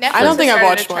 Netflix I don't think has I've started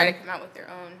watched to try one. to come out with their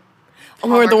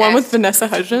own. Or the one with Hallmark-esque Vanessa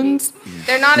Hudgens.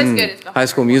 They're not as good as the High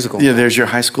School Hallmark Musical. Yeah, there's your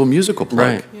High School Musical plug.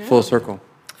 Right. Full circle.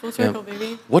 Full circle,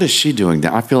 baby. What is she doing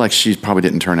now? I feel like she probably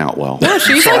didn't turn out well. No,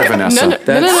 she's Sorry, like Vanessa. no.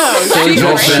 So She's,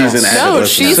 judgmental. She's an no,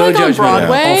 activist. she's So like on judgmental.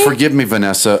 Broadway. Oh, forgive me,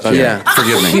 Vanessa. Yeah.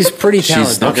 Forgive me. She's pretty talented.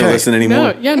 She's not gonna Okay. listen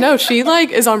anymore. No, she like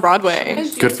is on Broadway.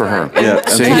 Good for her. Yeah.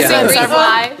 See? Yeah. Series Several.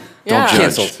 5. Yeah. judge.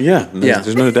 Canceled. Yeah. No, Yeah.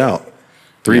 There's no doubt.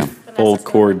 Threefold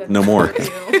cord, no more.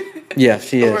 Yeah,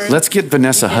 she is. Let's get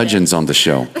Vanessa Hudgens on the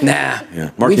show. Nah.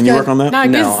 Yeah. Mark, can you work on that? Nah,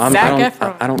 No, give I Zac don't.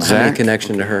 Efron. I don't have Zach? any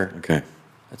connection to her. Okay.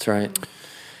 That's right.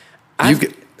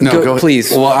 Go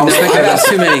please. Well, I was thinking I've asked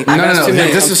too many. No, no, no.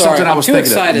 This This I'm is sorry. something I I'm was too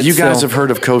thinking excited of. You guys still. have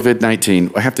heard of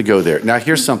COVID-19. I have to go there. Now,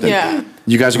 here's something. Yeah.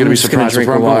 You guys are going to be just gonna surprised with drink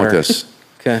where I'm going with water. this.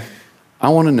 Okay. I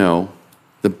want to know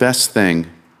the best thing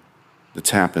that's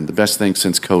happened, the best thing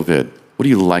since COVID. What do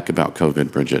you like about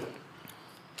COVID, Bridget?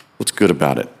 What's good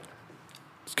about it?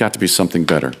 It's got to be something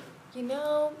better. You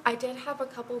know, I did have a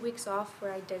couple weeks off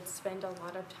where I did spend a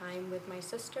lot of time with my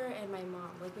sister and my mom.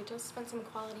 Like, we just spent some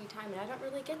quality time, and I don't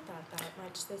really get that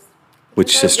much. Which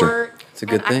because I sister? work It's a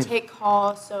good and thing. I take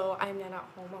calls, so I'm not at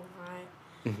home a lot.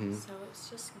 Mm-hmm. So it's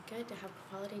just good to have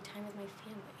quality time with my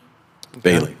family.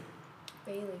 Bailey.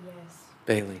 Bailey, yes.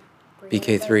 Bailey. Bree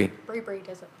BK3. Bree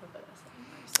doesn't live with us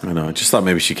anymore. So, I know. I just thought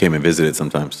maybe she came and visited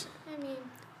sometimes. I mean,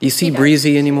 Do you see She does.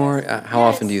 Breezy anymore? How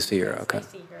yes, often do you see her? yes, Okay. I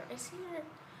see her.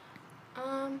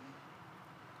 I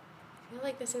feel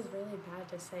like this is really bad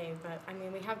to say, but I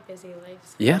mean, we have busy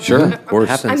lives. Yeah, So, sure. Of course.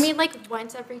 Happens. I mean, like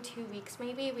once every 2 weeks,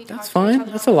 maybe we That's talk to fine. each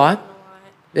other That's on a the lot. phone a lot.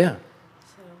 Yeah.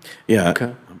 So. Yeah.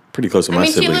 Okay. I'm pretty close to I my mean,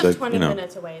 she siblings. lives but, 20 you know,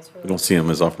 minutes away. It's really we don't see them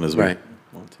as often as we Right.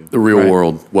 want to. The real Right.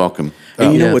 world, welcome.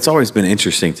 And you know Yeah. what's always been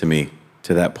interesting to me,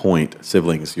 to that point,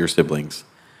 siblings, your siblings,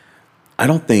 I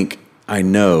don't think I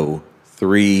know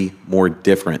 3 more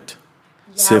different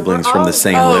Yeah, siblings we're from all the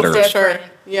same Oh, litter. for sure.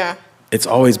 different. Yeah. It's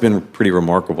always been pretty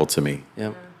remarkable to me.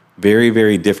 Yep. Very,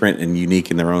 very different and unique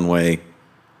in their own way.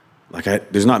 Like,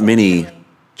 there's not many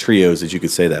trios that you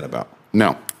could say that about.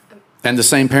 No. And the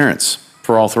same parents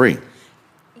for all 3.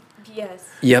 Yes.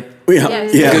 Yep. Yeah.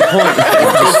 Yes. Yeah. Good point.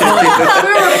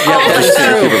 That's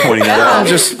true. For pointing that out.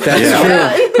 That's Yeah. true.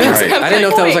 Right. I didn't know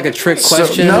if that was like a trick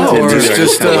question no, or it's Dude, I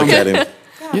just, kinda look at him.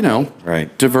 You know,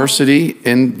 Right. diversity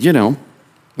and, you know,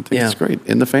 I think Yeah. it's great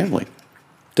in the family.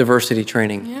 diversity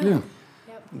training. Yeah.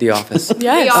 The Office.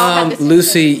 Yes. We all have the same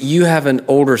Lucy, thing. you have an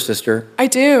older sister. I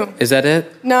do. Is that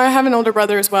it? No, I have an older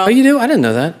brother as well. Oh, you do? I didn't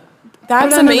know that. That's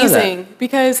did I not know that? amazing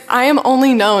because I am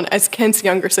only known as Kent's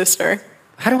younger sister.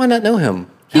 How do I not know him?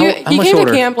 He, How he much came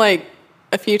older? to camp like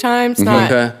a few times. Not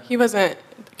Okay. he wasn't.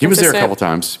 He was there a consistent. couple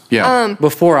times. Yeah.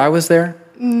 Before I was there?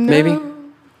 Maybe?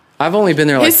 I've only been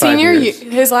there like His 5 senior, years.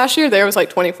 his last year there was like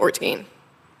 2014.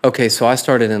 Okay, so I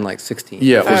started in like 16.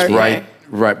 Yeah, it was Okay.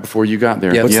 right before you got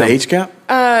there. Yeah. What's Yeah. the age gap?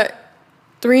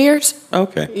 3 years.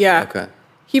 Okay. Yeah. Okay.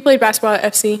 He played basketball at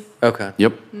FC. Okay.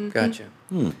 Yep. Gotcha.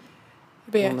 But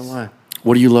I yes. don't know why.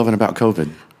 What are you loving about COVID?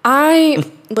 I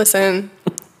listen.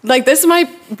 Like this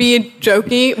might be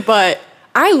jokey, but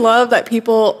I love that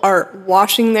people are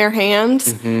washing their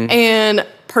hands and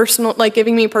personal, like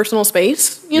giving me personal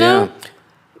space. You know,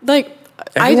 like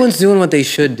Everyone's doing what they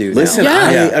should do. Listen, now.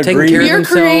 I Taking agree. care of You're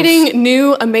themselves. creating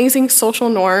new amazing social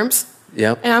norms,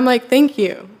 Yep. and I'm like, thank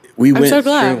you. We I'm went. so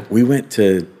glad. We went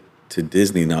to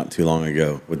Disney not too long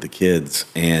ago with the kids,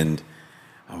 and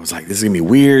I was like, "This is gonna be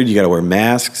weird. You got to wear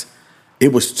masks."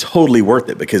 It was totally worth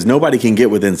it because nobody can get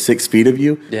within 6 feet of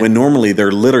you Yeah. when normally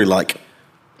they're literally like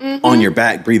on your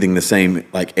back, breathing the same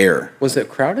like air. Was it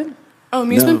crowded? Oh,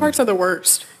 amusement No. parks are the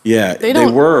worst. Yeah, They they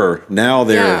don't- were. Now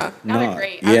they're Yeah. Now not. they're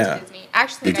great. I went Yeah. to Disney. I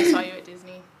actually think I saw you at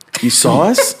Disney. You saw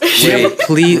us? Wait,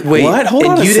 please, wait. What? Hold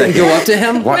and on a you didn't second. go up to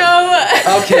him? What? No.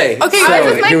 Okay. Okay, so, I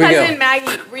was with my here we cousin go. Maggie.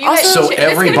 Were you Also- at So Chi- this is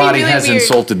gonna be everybody really has weird.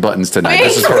 insulted buttons tonight. Wait,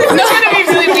 This is this perfect. is gonna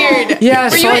be really weird. Yeah, I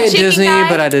Were you saw at you at Chicken Disney, Guy?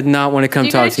 but I did not want to come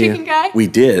Did you go talk to to you. Chicken Guy? We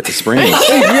did at the Springs.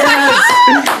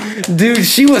 Yes! Dude,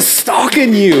 she was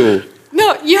stalking you.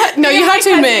 No, you had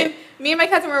to admit. Me and my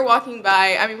cousin were walking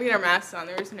by. I mean, we had our masks on.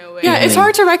 There was no way. Yeah, it's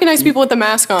hard to recognize people with the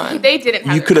mask on. They didn't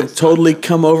have You their could have masks on. totally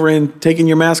come over and taken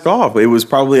your mask off. It was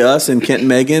probably us and Kent and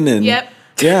Megan and Yep.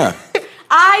 yeah.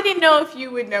 I didn't know if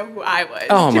you would know who I was.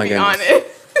 Oh, to my be goodness. honest.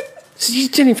 She's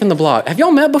Jenny from the block. Have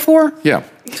y'all met before? Yeah.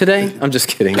 Today? I'm just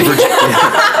kidding.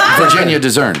 Virginia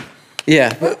Discern.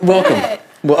 Yeah, welcome.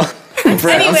 Well, Brett,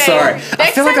 I'm Anyway, sorry. I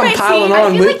next feel like time I'm I piling see-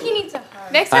 on. I feel like you need to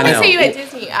hug. Next time I I, know. see you at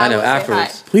Disney, I know, will say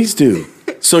afterwards. Please do.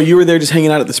 So you were there just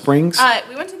hanging out at the Springs? hi.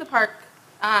 We went to the park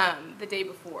the day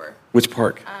before. Which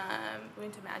park? We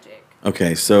went to Magic.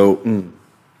 Okay, so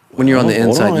When you're on the Hold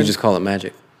inside, on. you just call it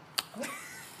magic.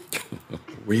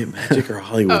 were you at Magic or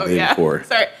Hollywood Oh the day yeah. before?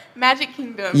 Sorry, Magic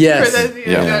Kingdom. Yes. For those of you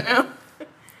Yeah. that don't know.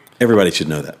 Everybody should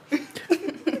know that.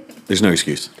 There's no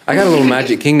excuse. I got a little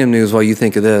Magic Kingdom news while you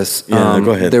think of this. Yeah,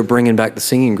 go ahead. They're bringing back the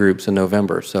singing groups in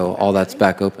November, so all that's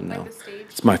back open now. Like the stage.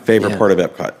 It's my favorite Yeah. part of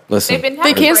Epcot. Listen, They've been They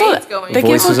having canceled. parades going. They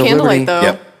Voices canceled of Candlelight Liberty. though.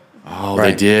 Yep. Oh, Right.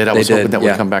 they did. I They was hoping did, that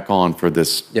yeah. would come back on for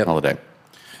this Yep. holiday.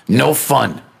 No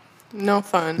fun. No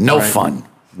fun. No fun.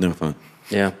 No fun.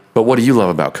 yeah. But what do you love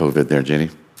about COVID there, Jenny?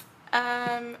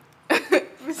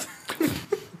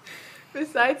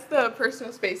 Besides the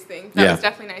personal space thing, that Yeah. was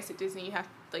definitely nice at Disney. You have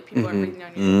like people are breathing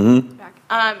down your back.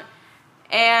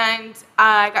 And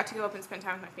I got to go up and spend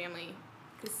time with my family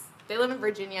because they live in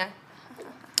Virginia.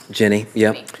 Jenny,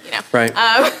 yep. Me, you know. Right.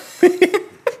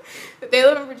 But they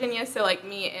live in Virginia, so like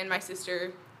me and my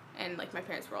sister and like my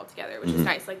parents were all together, which is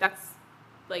nice. Like that's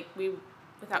like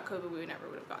without COVID, we never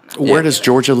would have gotten that. Where does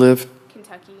Georgia live?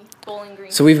 Kentucky, Bowling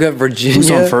Green. So we've got Virginia.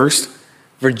 Who's on first?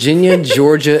 Virginia,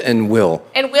 Georgia, and Will.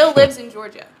 and Will lives in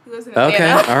Georgia. He lives in Okay,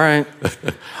 Atlanta. all right.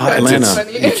 Hot It's,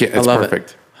 Atlanta. you can't, it's love it.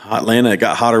 perfect. Hot Atlanta. It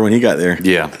got hotter when he got there.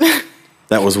 Yeah.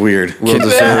 That was weird. Will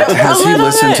deserve. Has he little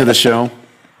listened bit. to the show?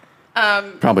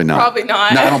 Probably not. Probably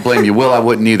not. No, I don't blame you. Will, I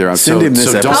wouldn't either. Send him this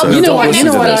don't, episode. You know don't what? listen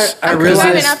You know to what? this. I He's realized.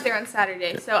 driving up there on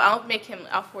Saturday, so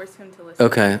I'll force him to listen.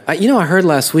 Okay. I heard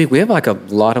last week we have like a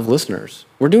lot of listeners.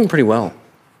 We're doing pretty well.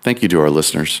 Thank you to our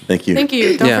listeners. Thank you. Thank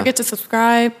you. Don't Yeah. forget to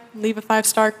subscribe, leave a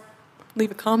 5-star,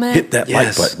 leave a comment, Hit that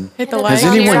Yes. like button. hit the Has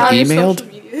like. anyone Share on your emailed?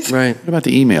 social medias. Right. What about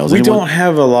the emails? We Anyone- don't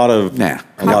have a lot of Nah.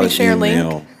 a lot Copy, of share, link.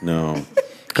 email. No.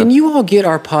 Can you all get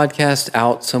our podcast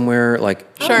out somewhere? Like,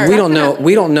 Sure. we don't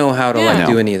know how to Yeah. like No.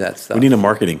 do any of that stuff. We need a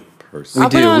marketing person. We I'll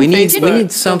put it do. on We need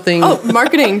Facebook. something. Oh,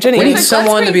 marketing, Jenny. we need Let's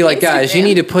someone to be like, bring guys, you Instagram.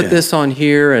 need to put Yeah. this on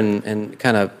here and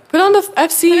kind of. Put on the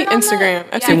FC Put it on the- Instagram.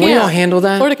 yeah. FC Can we camp. all handle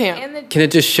that? Florida camp. And the- Can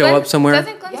it just show Glen- up somewhere?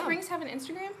 Doesn't Glen Springs have an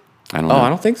Instagram? I don't Oh, know. I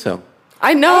don't think so.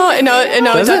 I know. No,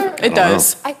 Does it it? does. It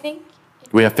does. I think.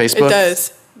 We have Facebook? It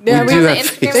does. Yeah, do We're on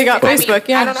have the Instagram They got with Facebook, me.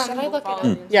 yeah. I don't know Should how I people look it follow up?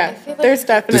 me. Yeah, feel like there's I- Does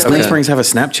definitely. Glen Okay. Springs have a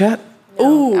Snapchat?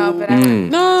 Ooh. Oh, but I don't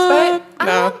No.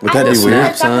 No. Would that be Snap,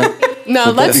 weird? son.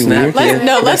 No, let's be weird?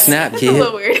 let's Snap, It's a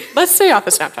little kid. weird. let's stay off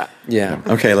of Snapchat. Yeah.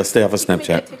 Okay, let's stay off of Make it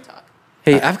Snapchat. TikTok.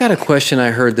 Hey, I've got a question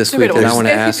I heard this week that I want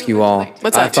to ask you all.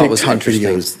 What's I up? thought was TikTok interesting.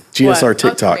 videos. GSR What?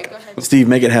 TikTok. Okay, go ahead. Steve,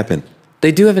 make it happen.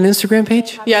 They do have an Instagram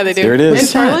page? Yeah, they do. There it is. In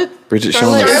Charlotte. Bridget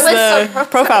Charlotte Shulman. is Charlotte's the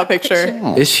profile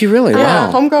picture. Is she really? Yeah,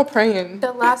 Wow. homegirl praying.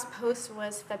 The last post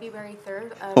was February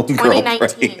 3rd of Homegirl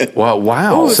 2019. Wow.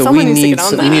 Wow. Ooh, So someone we needs to need get on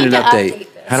some, that. we need an To update. this.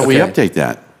 How do we Okay. update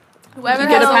that? Whoever You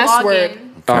get has a password. login.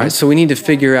 All right, so we need to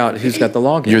figure out who's got the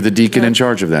login. You're the deacon in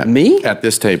charge of that. Me? At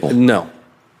this table. No.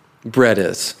 Brett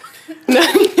is.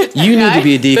 You need to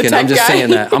be a deacon. The I'm just tech guy. saying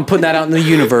that. I'm putting that out in the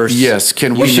universe. Yes,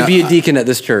 can You we should not- be a deacon at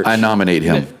this church. I nominate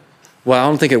him. Well, I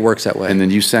don't think it works that way. And then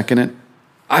you second it?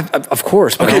 Of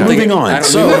course. But Okay, I don't think moving on. I don't,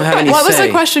 So- we don't have any What was the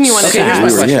say. question you wanted Okay, to here's my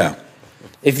ask? question. Yeah.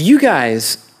 If you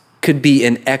guys could be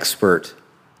an expert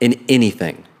in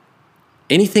anything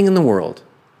in the world,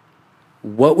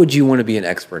 what would you want to be an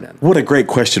expert in? What a great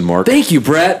question, Mark. Thank you,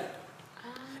 Brett.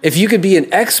 If you could be an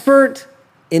expert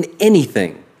in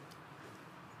anything,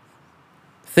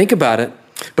 think about it.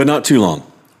 But not too long.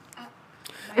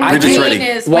 I Bridget's came-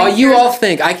 ready. While you all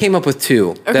think, I came up with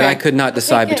two that Okay. I could not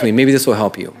decide good. between. Maybe this will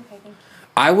help you.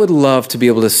 I would love to be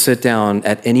able to sit down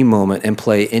at any moment and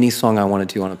play any song I wanted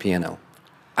to on a piano.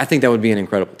 I think that would be an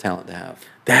incredible talent to have.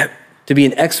 That To be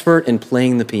an expert in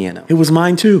playing the piano. it was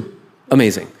mine too.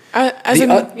 Amazing. As The,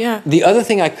 in, yeah. the other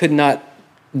thing I could not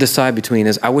decide between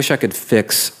is I wish I could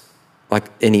fix like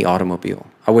any automobile.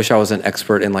 I wish I was an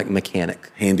expert in like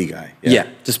mechanic. Handy guy. Yeah.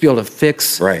 Just be able to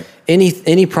fix Right.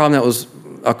 any problem that was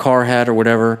a car had or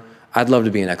whatever, I'd love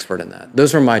to be an expert in that.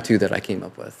 Those were my two that I came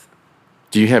up with.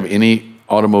 Do you have any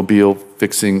automobile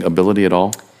fixing ability at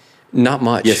all? Not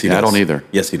much. Yes, he does. I don't either.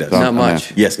 Yes, he does. Not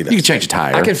much. Yes, he does. You can change a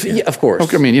tire. I can, yeah, of course.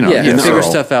 Okay, I mean, you know, yeah, you know, figure Earl.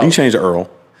 stuff out. You can change the Earl.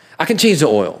 I can change the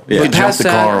oil. Yeah. But You can jump past the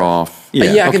that, car off.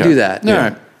 Yeah, I can Okay. do that. All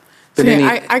right. But Okay,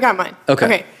 any, I got mine.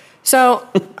 Okay. So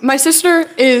my sister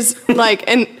is like,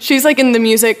 and she's like in the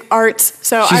music arts.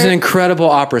 So she's an incredible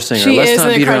opera singer. She Let's is not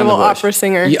an beat around the incredible bush. opera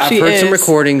singer. I've She heard some is.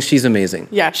 recordings. She's amazing.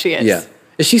 Yeah, she is. Yeah.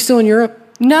 Is she still in Europe?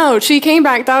 No, she came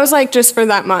back. That was like just for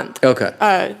that month.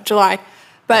 Okay. July.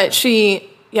 But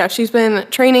she's been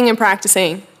training and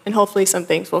practicing, and hopefully some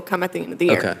things will come at the end of the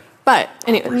year. Okay. But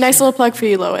anyway, nice little plug for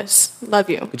you, Lois.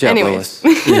 Love you. Good job, Anyways.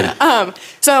 Lois. Yeah.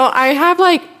 So I have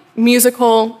like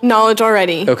musical knowledge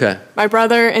already. Okay. My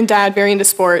brother and dad very into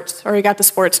sports. Already got the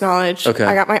sports knowledge. Okay.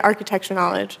 I got my architecture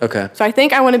knowledge. Okay. So I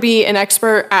think I want to be an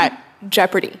expert at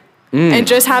Jeopardy. And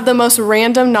just have the most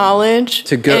random knowledge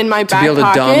To go in my back to be able to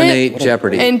pocket dominate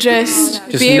Jeopardy. and just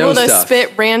Just be able know to stuff.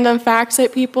 spit random facts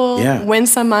at people, Yeah. win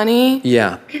some money.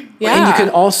 Yeah. Yeah. And you can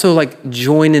also like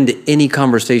join into any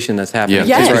conversation that's happening.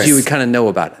 Yeah. Yes. Because you would kind of know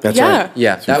about it. That's Yeah. right.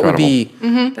 Yeah. That would be,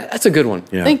 that's a good one.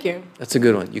 Yeah. Thank you. That's a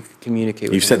good one. You can communicate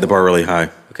with You've set the bar really high.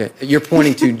 Okay. You're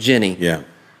pointing to Jenny. Yeah.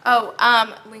 Oh,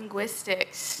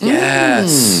 linguistics.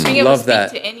 Yes. Being able Love to speak that.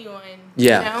 to anyone.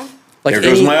 Yeah. You know? Like There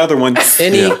goes my other one.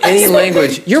 any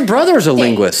language. Your brother's a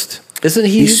linguist, isn't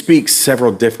he? He speaks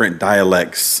several different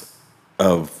dialects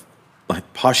of like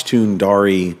Pashtun,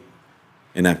 Dari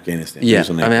in Afghanistan. Yeah. He was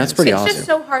in I mean, that's pretty It's awesome. just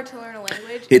so hard to learn a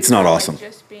language. It's not So, like, awesome.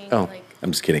 Just being Oh.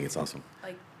 I'm just kidding. It's awesome.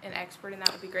 like an expert in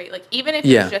that would be great. Like even if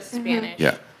Yeah. it's just Spanish.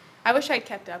 Yeah. I wish I'd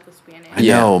kept up with Spanish. I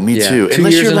know, me too. 2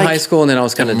 Unless years you're, in like, high school, and then I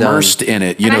was kind of immersed in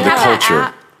it, you And know, I the have that culture.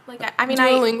 app, like I mean,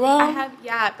 Duolingo? I have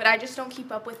but I just don't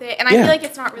keep up with it, and I Yeah. feel like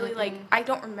it's not really like I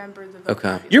don't remember the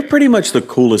vocabulary. You're pretty much the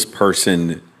coolest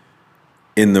person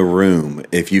in the room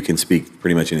if you can speak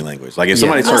pretty much any language. Like if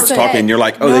somebody Well starts said. talking, you're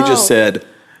like, oh, they No. just said,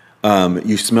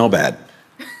 you smell bad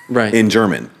right. in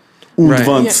German. Right. Und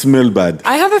wann Yeah. smell bad.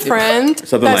 I have a friend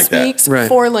Something that like that. speaks Right.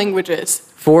 4 languages.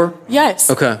 4? Yes.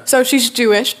 Okay. So she's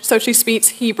Jewish, so she speaks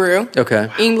Hebrew, Okay.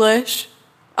 English.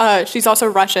 She's also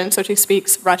Russian, so she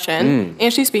speaks Russian,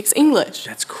 and she speaks English.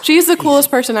 That's She's the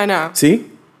coolest person I know. See?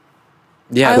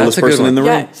 Yeah, I that's Coolest a good person one. in the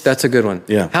room. Yes. That's a good one.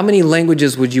 Yeah. How many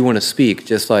languages would you want to speak?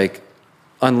 Just like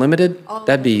unlimited?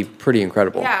 That'd be pretty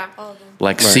incredible. Yeah.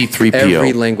 Like Right. C-3PO.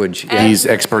 Every language. Yeah. He's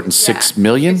expert in 6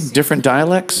 million different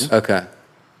dialects. Okay.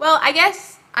 Well, I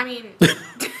guess I mean.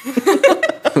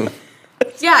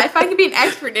 Yeah, if I could be an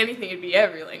expert in anything, it'd be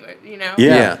every language, you know.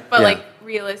 Yeah. Yeah. But yeah. like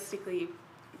realistically,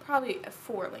 probably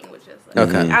 4 languages. Like,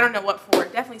 Okay. I don't know what 4.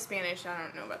 Definitely Spanish. I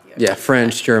don't know about the other. Yeah,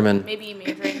 French, German. Maybe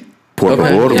Mandarin. Por Okay.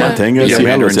 favor, Yeah. manténgase Yeah, a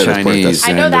Mandarin las Chinese. puertas.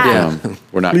 I know and, that.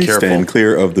 we're not Please careful. stand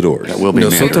clear of the doors. That will be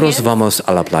Mandarin. Nosotros vamos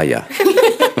a la playa.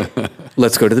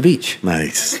 Let's go to the beach.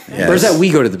 Nice. Or is that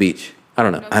we go to the beach? I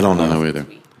don't know. I don't I don't know. know either.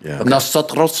 Yeah.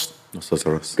 Nosotros.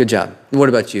 Nosotros. Good job. What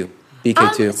about you?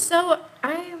 BK2. So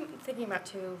I'm thinking about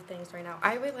 2 things right now.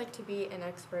 I would like to be an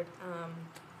expert,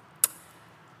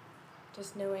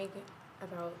 just knowing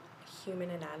about human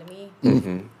anatomy.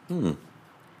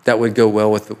 That would go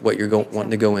well with what you're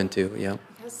wanting to go into. Yeah.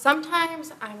 Because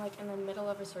sometimes I'm like in the middle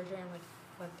of a surgery, I'm like,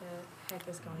 what the heck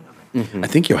is going on? I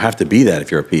think you'll have to be that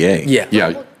if you're a PA. Yeah. Yeah,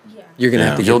 Well, yeah. You're going to Yeah.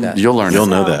 have to you'll get that. you'll learn. You'll it.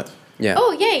 know that. Yeah.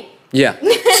 Oh, yay! Yeah.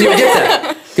 So you'll get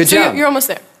that. Good So job. you're almost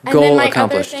there. And Goal then my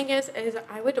accomplished. other thing is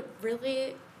I would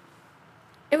really,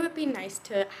 it would be nice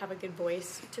to have a good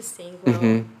voice to sing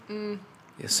well.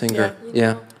 A singer. you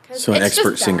Yeah. know, 'cause So an it's just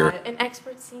expert singer. bad. An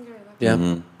expert singer.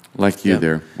 Yeah. Like you Yeah.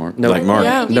 there, Mark. Nope. Like Mark.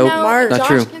 Yeah. You Nope. know, Mark. Not Josh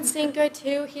true. can sing good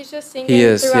too. He's just singing He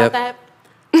is, throughout yep.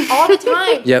 that all the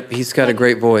time. Yep. He's got a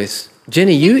great voice.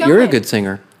 Jenny, Keep you're a going. good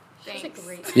singer. He's a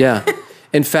great. Yeah.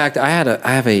 In fact, I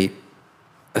have a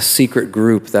secret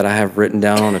group that I have written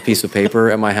down on a piece of paper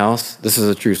at my house. This is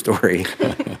a true story.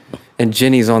 And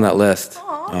Jenny's on that list.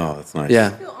 Oh, that's nice.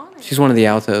 Yeah. She's one of the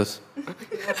altos.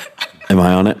 Am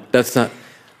I on it? That's not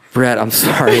Brett, I'm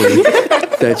sorry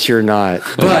that you're not.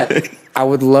 But I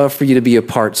would love for you to be a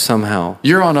part somehow.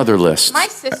 You're on other lists. My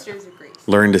sister's a great singer.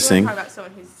 Learn to You wanna sing? Talk about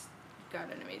someone who's got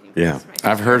an amazing Yeah. voice.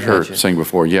 My I've sister. heard her Gotcha. sing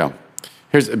before. Yeah.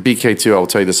 Here's BK2. I will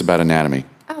tell you this about anatomy.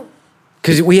 Oh,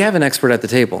 Because we have an expert at the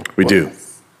table. We do.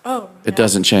 Oh. It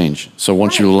doesn't change. So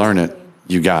once you learn it,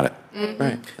 you got it.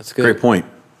 Right. That's good. Great point.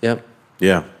 Yep.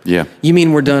 Yeah. Yeah. You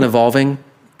mean we're done evolving?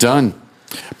 Done.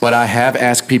 But I have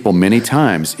asked people many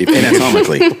times if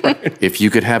Anatomically. if you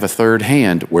could have a third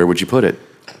hand, where would you put it?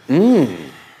 And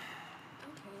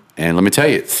let me tell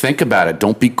you, think about it.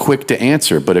 Don't be quick to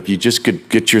answer. But if you just could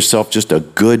get yourself just a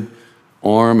good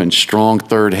arm and strong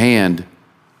third hand.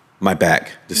 My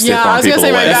back. Just Yeah, stiff I arm was gonna people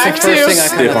say my away. back, That's the first too. thing I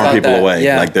kinda Stiff arm thought people that. away.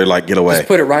 Yeah. Like they're like, get away. Just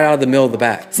put it right out of the middle of the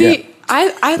back. See,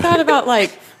 I thought about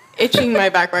like itching my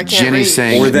back where I can't Jenny's reach.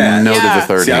 saying Or that. no Yeah. to the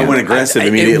third See, I hand. went aggressive It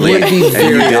immediately. would be and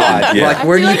very you did. odd. Yeah. Like,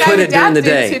 where do you put it during the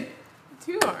day?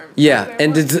 Two arms. Yeah, Like,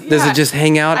 and does it just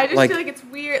hang out I just like? feel like it's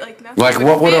weird. Like nothing. Like,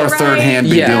 what would fit our third right. hand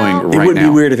be Yeah. doing It right would be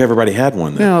now? weird if everybody had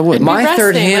one, though. No, it wouldn't. My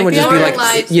third resting, hand like would the just be other like,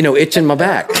 lights. itching my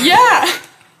back. Yeah.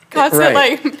 Constant Right,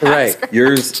 like back right. scratch.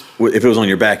 Yours, if it was on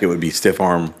your back, it would be stiff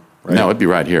arm. Right? No, it'd be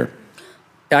right here.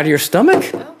 Out of your stomach?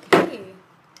 Okay.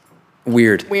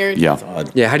 Weird. Weird. Yeah.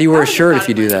 Yeah. How do you wear a would've shirt thought if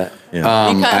you it do was- that? Yeah.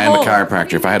 You cut I am a holes.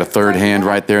 chiropractor. If I had a third hand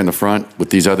right there in the front with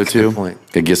these other two, point.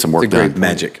 could get some work It's a great done.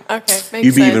 Magic. Okay. Makes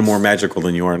You'd be even sense. more magical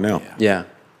than you are now. Yeah.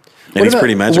 And he's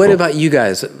pretty magical. What about you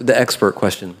guys? The expert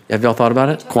question. Have y'all thought about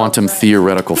it? Quantum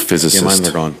theoretical Yeah, physicist. mine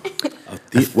are gone.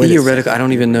 Theoretical. I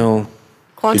don't even know.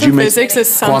 Quantum Did you make- physics is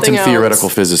something Quantum else. theoretical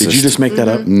physicist. Did you just make that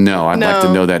up? No, I'd like to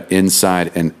No. know that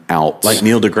inside and out. Like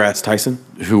Neil deGrasse Tyson?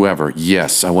 whoever.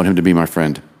 Yes, I want him to be my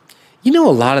friend. You know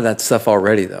a lot of that stuff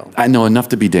already, though. I know enough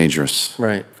to be dangerous.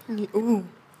 Right. Ooh.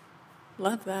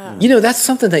 Love that. You know, that's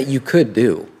something that you could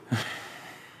do.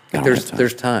 I don't have time.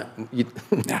 There's time. You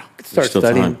No. start Still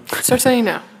studying. time. Start saying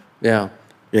no. Yeah.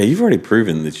 Yeah, you've already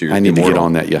proven that you're I need to get immortal.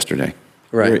 on that yesterday.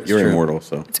 Right. You're, it's you're true. immortal,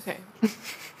 so. It's okay.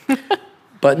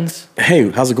 Buttons. Hey,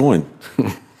 how's it going?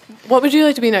 What would you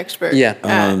like to be an expert? Yeah.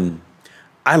 at?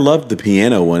 I loved the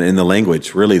piano one and the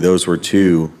language. Really, those were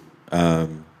two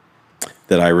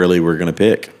that I really were going to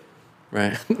pick.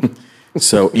 Right.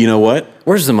 So, you know what?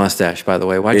 Where's the mustache, by the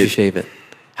way? Why'd you It- shave it?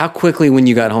 How quickly, when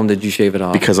you got home, did you shave it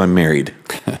off? Because I'm married.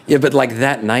 Yeah, but like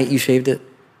that night, you shaved it.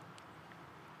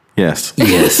 Yes.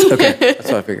 Yes. Okay. That's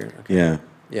what I figured. Okay. Yeah.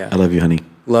 Yeah. I love you, honey.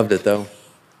 Loved it though.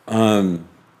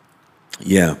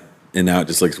 Yeah. And now it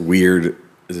just looks weird.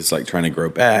 It's like trying to grow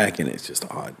back and it's just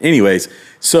odd. Anyways,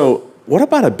 so what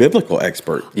about a biblical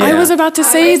expert? I Yeah. was about to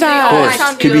say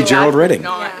that. Could be Gerald Redding.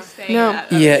 No.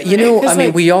 Yeah, you know, I Because, mean,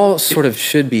 like- we all sort of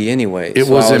should be anyway. It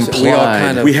So was I we all implied.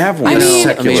 kind of, We have one. I mean,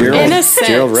 secular. Gerald, in a sense.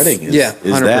 Gerald Redding is, yeah,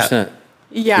 is 100%. that.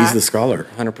 Yeah. He's the scholar.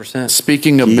 100%.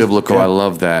 Speaking of biblical, yeah. I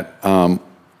love that.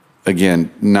 Again,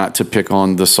 not to pick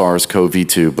on the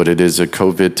SARS-CoV-2, but it is a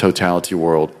COVID totality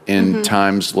world. In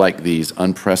times like these,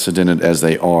 unprecedented as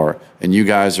they are, and you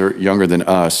guys are younger than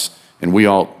us, and we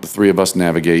all, the three of us,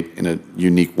 navigate in a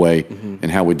unique way in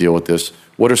how we deal with this.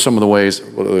 What are some of the ways,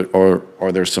 or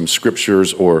are there some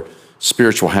scriptures or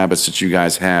spiritual habits that you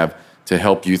guys have to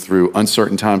help you through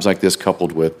uncertain times like this,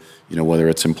 coupled with, you know, whether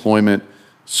it's employment,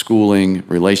 schooling,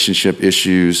 relationship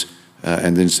issues,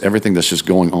 and then just everything that's just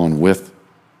going on with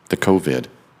the COVID?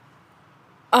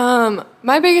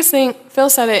 My biggest thing, Phil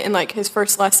said it in like his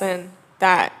first lesson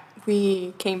that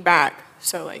we came back,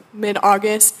 so like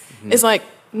mid-August, is like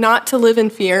not to live in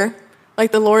fear.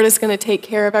 Like the Lord is going to take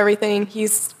care of everything.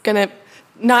 He's going to,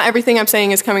 not everything I'm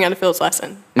saying is coming out of Phil's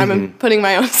lesson. I'm putting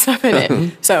my own stuff in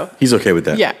it. So He's okay with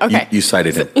that. Yeah, okay. You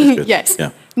cited it. That's good. yes.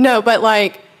 Yeah. No, but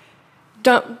like,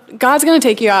 God's going to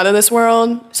take you out of this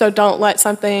world, so don't let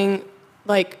something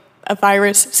like a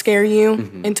virus scare you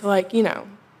into like, you know,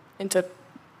 into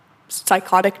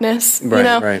psychoticness, Right, you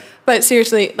know? right. But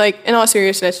seriously, like in all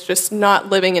seriousness, just not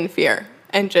living in fear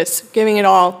and just giving it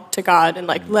all to God and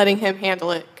like letting him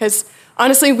handle it. Because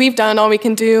honestly, we've done all we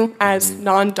can do as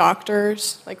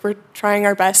non-doctors. Like we're trying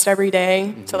our best every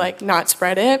day to like not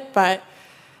spread it. But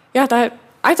yeah, that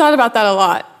I thought about that a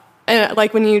lot. And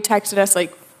like when you texted us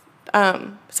like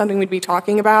something we'd be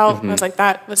talking about, I was like,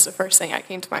 that was the first thing that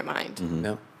came to my mind.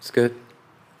 No, it's good.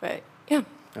 But yeah.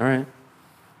 All right.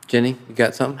 Jenny, you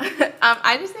got something?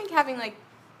 I just think having like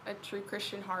a true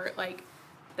Christian heart, like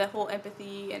the whole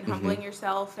empathy and humbling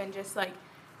yourself and just like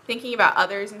thinking about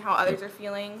others and how others are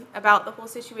feeling about the whole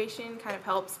situation kind of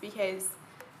helps, because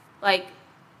like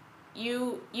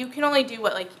you can only do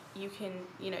what like you can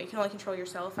only control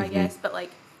yourself, I guess, but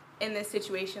like in this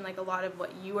situation, like a lot of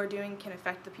what you are doing can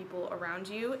affect the people around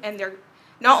you, and they're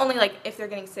not only like if they're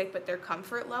getting sick, but their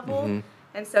comfort level.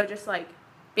 And so just like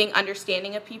being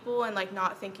understanding of people and like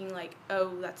not thinking like,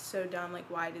 oh, that's so dumb, like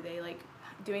why do they like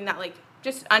doing that, like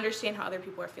just understand how other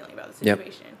people are feeling about the Yep.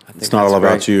 situation. I think It's not all that's about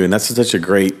great. you. And that's such a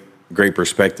great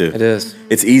perspective. It is.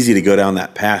 It's easy to go down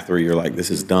that path where you're like, this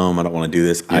is dumb. I don't want to do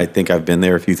this. I think I've been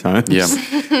there a few times. Yeah.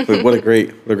 But what a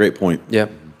great point.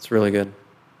 Yep, it's really good.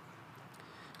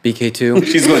 BK2,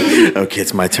 She's going, okay,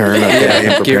 it's my turn. Okay, I am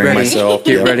get preparing ready. myself.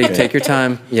 Get Yeah, ready. okay. Take your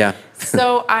time. Yeah.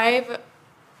 So I've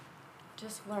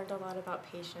just learned a lot about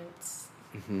patience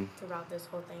throughout this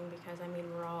whole thing, because I mean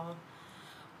we're all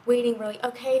waiting. We're like,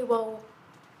 okay, well,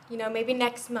 you know, maybe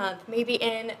next month, maybe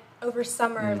in over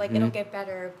summer, like it'll get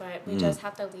better, but we just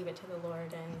have to leave it to the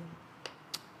Lord, and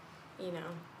you know,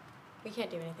 we can't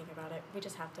do anything about it. We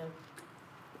just have to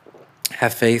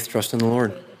Have faith, trust in the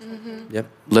Lord. Yep.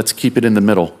 Let's keep it in the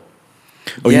middle.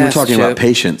 Oh, you were Yes, talking Chip. about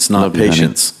patience, not Love you, honey.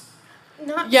 patience.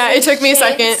 not. Yeah, it took me a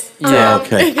second. patience. Yeah.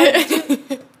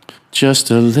 Okay.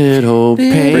 Just a little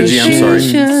Bridgie, I'm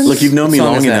patience. sorry. Look, you've known me What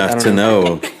song long is that? I enough don't to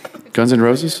know. Guns N'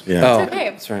 Roses? Yeah. Oh, okay.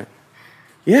 that's right.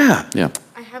 Yeah. Yeah.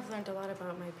 I have learned a lot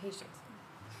about my patience.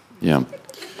 Yeah.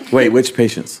 Wait, which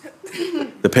patience?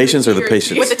 The patience or the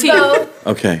patience? With the T. Both.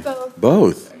 Okay. Both.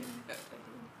 Both.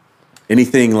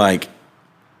 Anything like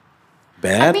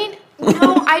bad? I mean,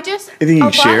 no, I just Anything you a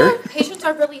lot share? of patients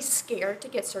are really scared to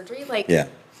get surgery, like Yeah.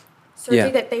 surgery Yeah.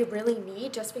 that they really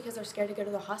need, just because they're scared to go to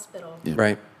the hospital.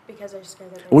 Right. Because they're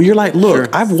scared that. Well, you're like, look, Sure.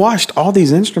 I've washed all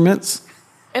these instruments.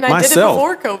 And I Myself.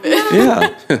 did it before COVID.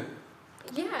 Yeah.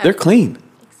 Yeah. They're clean.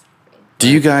 Do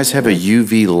you guys have a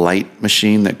UV light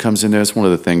machine that comes in there? It's one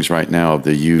of the things right now of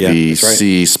the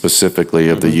UVC specifically,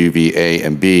 of the UVA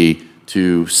and B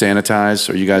to sanitize.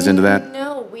 Are you guys into that?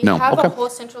 No, we No, have okay. a whole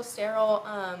central sterile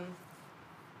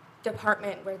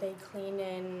department where they clean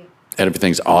in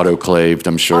Everything's autoclaved,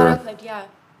 I'm sure. autoclaved. Yeah.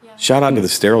 Shout out to the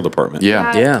sterile department.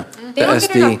 Yeah. Yeah. They The don't get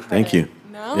SD. enough credit. Thank you.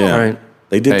 No. Yeah. Right.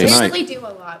 They did Hey. They tonight. really do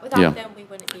a lot. Without Yeah. them, we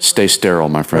wouldn't be. Stay sterile,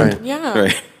 my friend. Right. Yeah.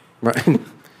 Right.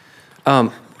 Right.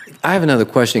 I have another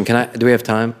question. Do we have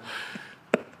time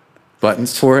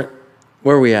Buttons? for it?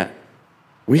 Where are we at?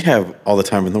 We have all the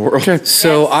time in the world.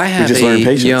 So I have just a learned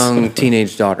patience. young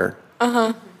teenage daughter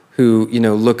who, you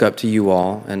know, look up to you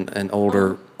all and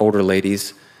older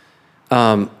ladies.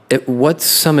 What's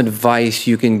some advice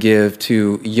you can give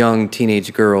to young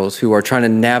teenage girls who are trying to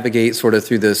navigate sort of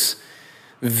through this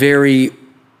very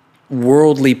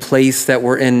worldly place that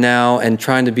we're in now and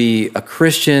trying to be a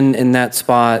Christian in that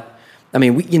spot? I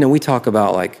mean, we talk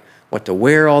about like what to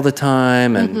wear all the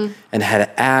time and how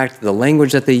to act, the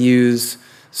language that they use.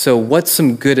 So what's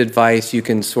some good advice you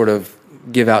can sort of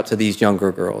give out to these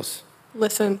younger girls?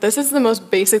 Listen, this is the most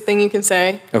basic thing you can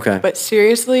say. Okay. But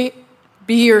seriously,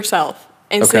 be yourself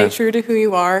and stay Okay. true to who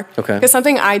you are. Okay. Because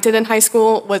something I did in high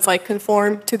school was like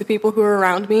conform to the people who were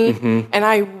around me. Mm-hmm. And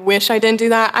I wish I didn't do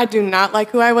that. I do not like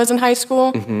who I was in high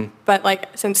school. Mm-hmm. But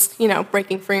like since,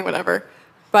 breaking free and whatever.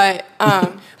 But High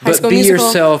But School be Musical.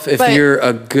 yourself if But, you're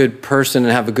a good person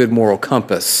and have a good moral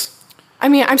compass. I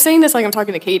mean, I'm saying this like I'm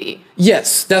talking to Katie.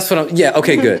 Yes, that's what I'm. Yeah.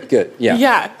 Okay. Good. Yeah.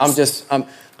 Yeah. I'm just.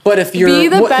 But if you're Be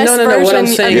the best no. What I'm version of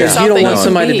saying is yourself you don't that want you can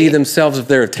somebody to be be. themselves if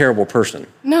they're a terrible person.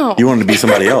 No. You wanted to be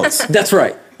somebody else. That's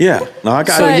right. Yeah. No, I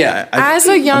got So, it. yeah, As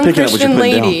a I'm young picking up what you're Christian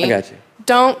putting down. lady, I got you.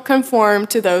 don't conform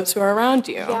to those who are around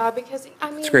you. Yeah, because I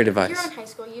mean, great advice. You're in high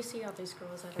school, you see all these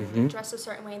girls that are dressed a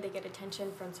certain way, and they get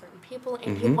attention from certain people,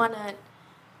 and you want to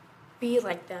be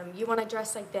like them. You want to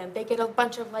dress like them. They get a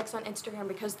bunch of likes on Instagram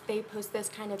because they post this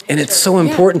kind of picture. And it's so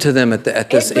important to them at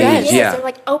this It really age. is. Yeah. They're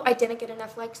like, oh, I didn't get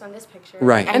enough likes on this picture.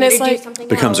 Right. I And need it's to do like- something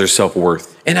Becomes their else.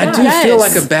 self-worth. And I do Yes. feel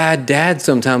like a bad dad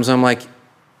sometimes. I'm like,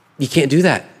 you can't do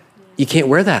that. You can't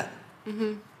wear that.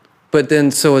 But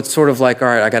then, so it's sort of like, all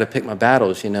right, I got to pick my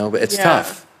battles, But it's Yeah.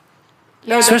 tough,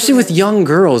 No, especially with young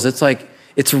girls. It's like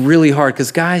it's really hard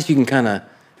because guys, you can kind of,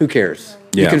 who cares?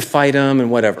 You Yeah. can fight them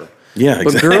and whatever. Yeah,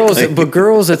 But exactly.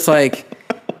 girls, it's like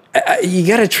you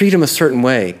got to treat them a certain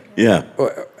way. Yeah.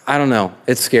 Or, I don't know.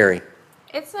 It's scary.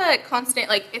 It's a constant,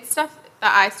 it's stuff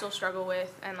that I still struggle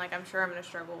with, and, I'm sure I'm going to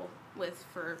struggle with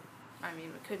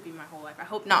it could be my whole life. I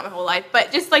hope not my whole life,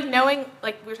 but just, knowing,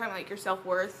 we were talking about, your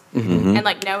self-worth, and,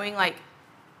 knowing,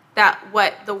 that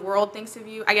what the world thinks of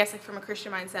you, I guess, from a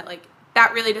Christian mindset,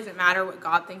 that really doesn't matter. What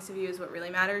God thinks of you is what really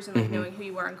matters, and, knowing who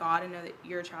you are in God and know that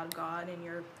you're a child of God and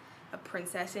you're a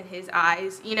princess in His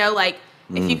eyes,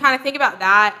 if you kind of think about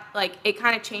that, it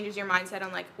kind of changes your mindset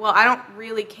on, well, I don't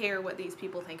really care what these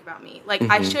people think about me.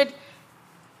 I should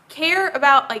care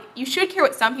about, you should care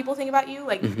what some people think about you,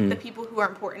 the people who are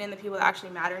important and the people that actually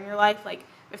matter in your life.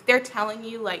 If they're telling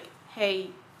you, hey,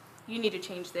 you need to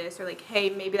change this, or, hey,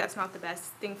 maybe that's not the best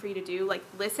thing for you to do,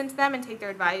 listen to them and take their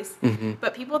advice.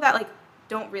 But people that,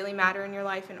 don't really matter in your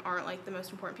life and aren't, the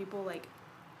most important people,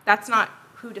 that's not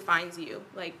who defines you.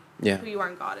 Yeah. Who you are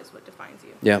in God is what defines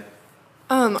you. Yeah.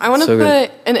 I want to So good.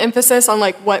 put an emphasis on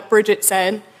what Bridget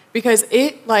said, because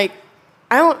it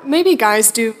maybe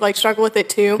guys do struggle with it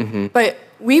too, but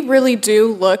we really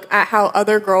do look at how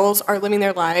other girls are living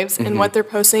their lives and what they're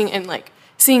posting and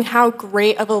seeing how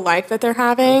great of a life that they're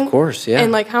having. Of course, yeah.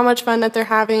 And how much fun that they're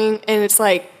having, and it's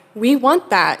we want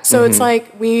that. So it's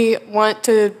we want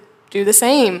to do the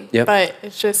same. Yep. But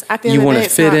it's just at the end You of the want day, to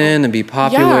it's fit not- in and be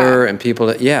popular Yeah. and people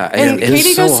that, And it Katie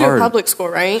is so goes to hard. a public school,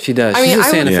 right? She does. I mean, She's a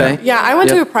I Santa went, Fe. Yeah, I went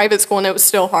to Yep. a private school and it was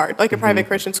still hard, like a private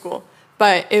Christian school.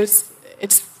 But it's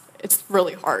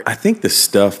really hard. I think the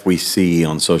stuff we see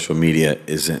on social media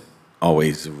isn't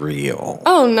always real.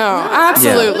 Oh no,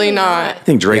 absolutely Yeah. not. I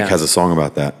think Drake Yeah. has a song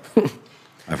about that.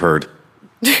 I've heard.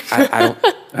 I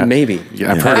don't, maybe.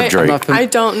 Yeah, I've heard of Drake. I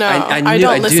don't know. I do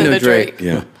don't listen know to Drake.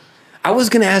 Yeah. I was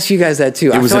going to ask you guys that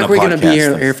too. I was feel in like a we're going to be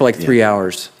podcast. here for like 3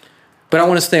 hours. But I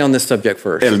want to stay on this subject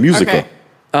first. El Musical.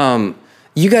 Okay.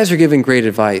 You guys are giving great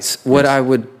advice.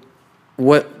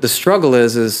 What the struggle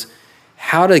is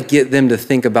how to get them to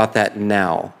think about that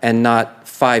now and not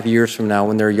 5 years from now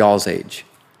when they're y'all's age.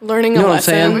 Learning You know a what I'm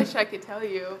lesson. I saying? wish I could tell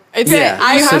you. It's Yeah.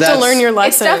 I So have to that's- learn your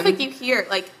lesson. It's stuff like you hear.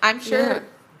 Like I'm sure, Yeah.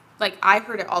 like I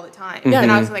heard it all the time, Yeah.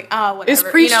 and I was like, oh, whatever. It's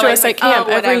preached to us at camp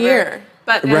every whatever. year.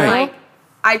 But then, Right. like,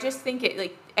 I just think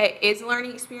it is a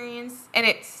learning experience, and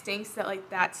it stinks that like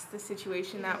that's the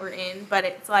situation that we're in. But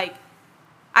it's like,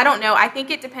 I don't know. I think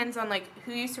it depends on like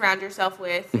who you surround yourself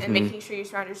with, and making sure you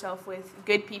surround yourself with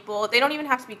good people. They don't even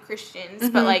have to be Christians,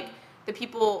 but like the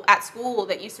people at school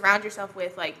that you surround yourself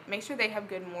with, like make sure they have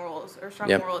good morals or strong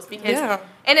Yep. morals, because Yeah.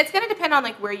 and it's going to depend on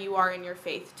like where you are in your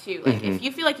faith too. Like if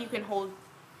you feel like you can hold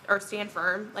or stand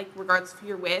firm, like regardless of who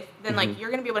you're with, then like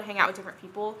you're gonna be able to hang out with different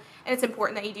people, and it's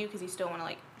important that you do because you still want to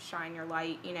like shine your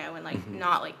light, you know, and like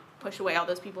not like push away all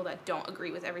those people that don't agree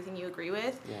with everything you agree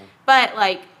with. But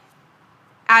like,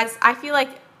 as I feel like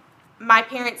my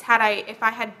parents if I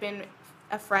had been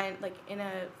a friend, like in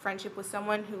a friendship with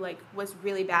someone who like was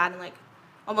really bad and like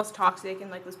almost toxic and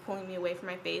like was pulling me away from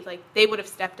my faith, like they would have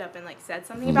stepped up and like said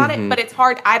something about it. But it's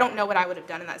hard. I don't know what I would have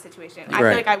done in that situation. I feel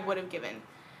Right. like I would have given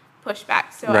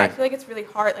pushback. So I Right. feel like it's really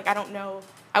hard. Like I don't know.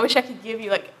 I wish I could give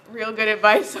you like real good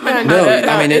advice on how No, to-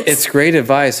 I mean it's great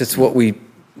advice. It's what we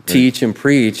teach and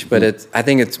preach, but I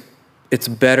think it's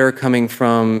better coming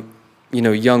from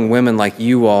young women like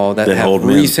you all that Than have old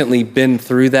men. recently been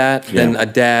through that than Yeah. a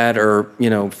dad or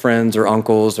friends or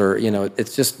uncles or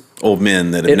it's just Old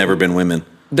men that have never been women.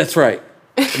 that's right.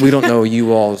 We don't know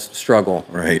you all's struggle.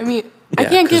 Right. I mean, I Yeah,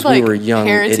 can't 'cause give we like were young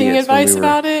parenting idiots when advice we were-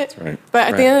 about it. right. But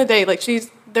at Right. the end of the day, like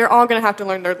they're all gonna have to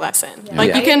learn their lesson. Like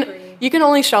Yeah. you I agree. can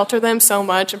only shelter them so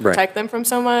much and Right. protect them from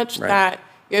so much Right. that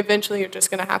eventually you're just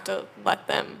gonna have to let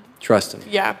them, Trust them.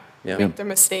 yeah, Yeah. make their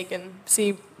mistake and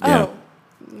see, Yeah.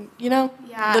 Yeah,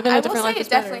 living I a will different say life it is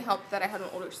better. definitely helped that I had an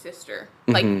older sister,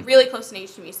 like really close in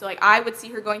age to me. So like I would see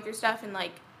her going through stuff and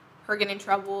like her get in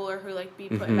trouble or her like be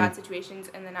put in bad situations,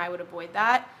 and then I would avoid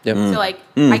that. Yep. So like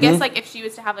I guess like if she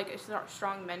was to have like a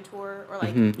strong mentor or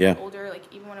like Yeah. older, like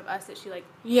even one of us that she like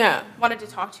Yeah. wanted to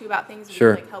talk to about things and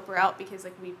Sure. like help her out because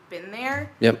like we've been there.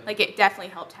 Yep. Like it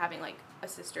definitely helped having like a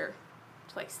sister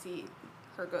to like see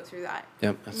her go through that.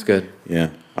 Yep, that's good. Yeah.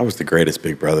 I was the greatest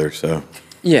big brother, so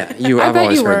Yeah, I I've bet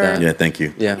always you heard were. that. yeah, thank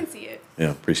you. Yeah. I can see it. Yeah,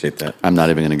 appreciate that. I'm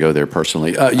not even going to go there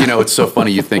personally. It's so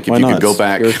funny. You think if Why you not? could go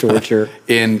back Pure torture.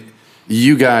 and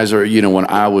you guys are, when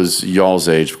I was y'all's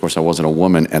age, of course, I wasn't a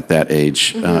woman at that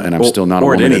age, and I'm still not a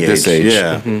Or woman any at this age.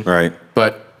 Yeah, right.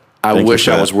 But I Thank you wish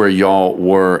for I that. was where y'all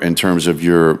were in terms of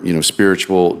your,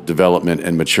 spiritual development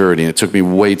and maturity. And it took me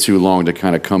way too long to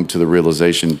kind of come to the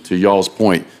realization, to y'all's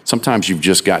point, sometimes you've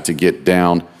just got to get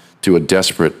down to a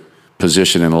desperate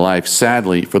position in life,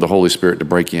 sadly, for the Holy Spirit to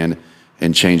break in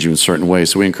and change you in certain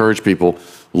ways. So we encourage people,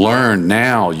 learn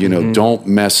now, don't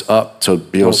mess up to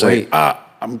be able to Don't say, wait.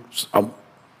 I'm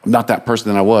not that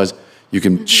person that I was. You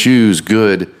can choose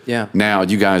good Yeah. now.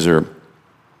 You guys are,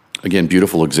 again,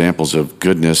 beautiful examples of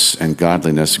goodness and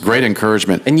godliness. Great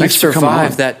encouragement. And you Thanks for coming on.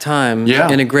 survived that time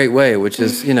Yeah. in a great way, which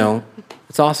is,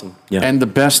 it's awesome. Yeah. And the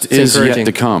best is yet encouraging.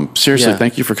 to come. Seriously, Yeah.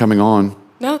 thank you for coming on.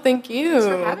 No, thank you. Thanks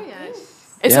for having us.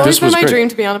 It's Yeah. always This been was my great. dream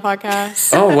to be on a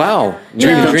podcast. Oh, wow.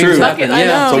 Dream come dreams true. happen. I know.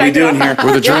 That's what we doing here.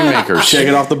 We're the dream makers. Check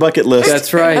it off the bucket list.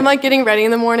 That's right. I'm like getting ready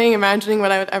in the morning, imagining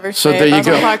what I would ever So say there you about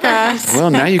the go. podcast. Well,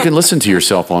 now you can listen to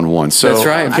yourself on one. So That's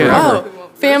right. again, Forever. Oh,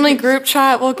 family group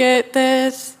chat will get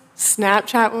this.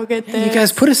 Snapchat will get this. You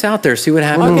guys put us out there, see what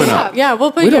happens. Okay, yeah,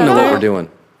 we'll put We you don't know out what there. we're doing.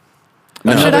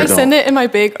 No, Should they I don't. send it in my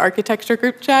big architecture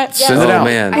group chat? Send it Oh, out.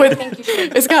 man. I think you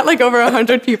should. It's got like over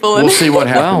 100 people in We'll it. see what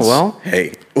Wow, happens. well,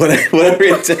 Hey, whatever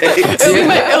it takes.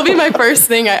 It'll be my first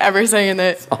thing I ever say in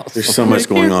it. There's so much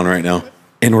going on right now.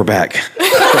 And we're back.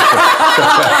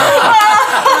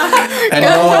 And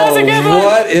That was a good one.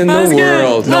 what in That was the good.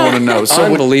 world? no one to know. So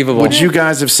Unbelievable. Would you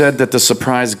guys have said that the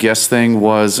surprise guest thing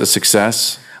was a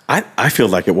success? I feel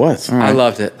like it was. I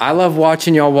loved it. I love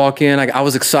watching y'all walk in. I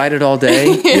was excited all day,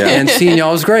 Yeah. and seeing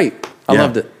y'all was great. I Yeah.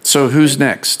 loved it. So who's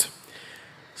next?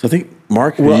 So I think,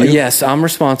 Mark, Well, you? yes, I'm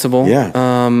responsible. Yeah.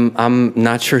 I'm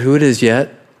not sure who it is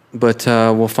yet, but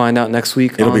we'll find out next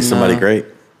week. It'll be somebody great.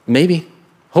 Maybe.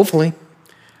 Hopefully.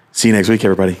 See you next week,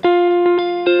 everybody.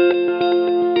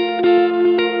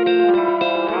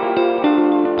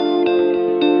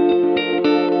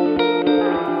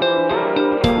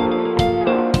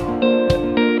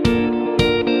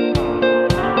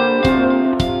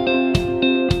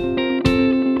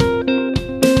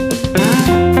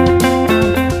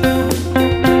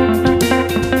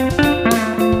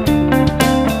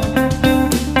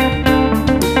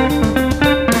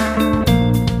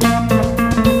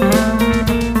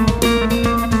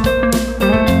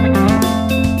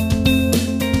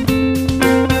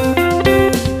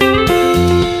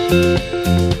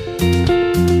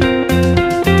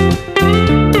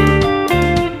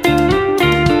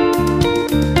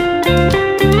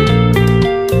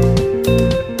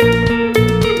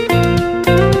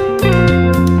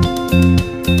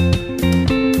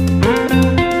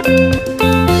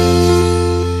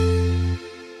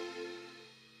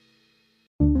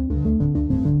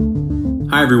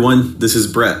 Hi, everyone. This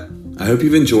is Brett. I hope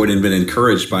you've enjoyed and been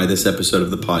encouraged by this episode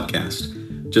of the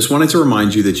podcast. Just wanted to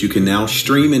remind you that you can now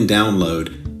stream and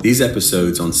download these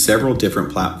episodes on several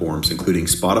different platforms, including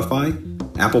Spotify,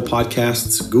 Apple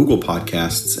Podcasts, Google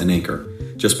Podcasts, and Anchor,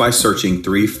 just by searching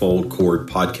Threefold Chord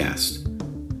Podcast.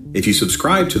 If you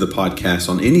subscribe to the podcast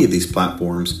on any of these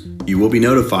platforms, you will be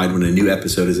notified when a new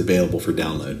episode is available for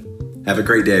download. Have a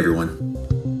great day, everyone.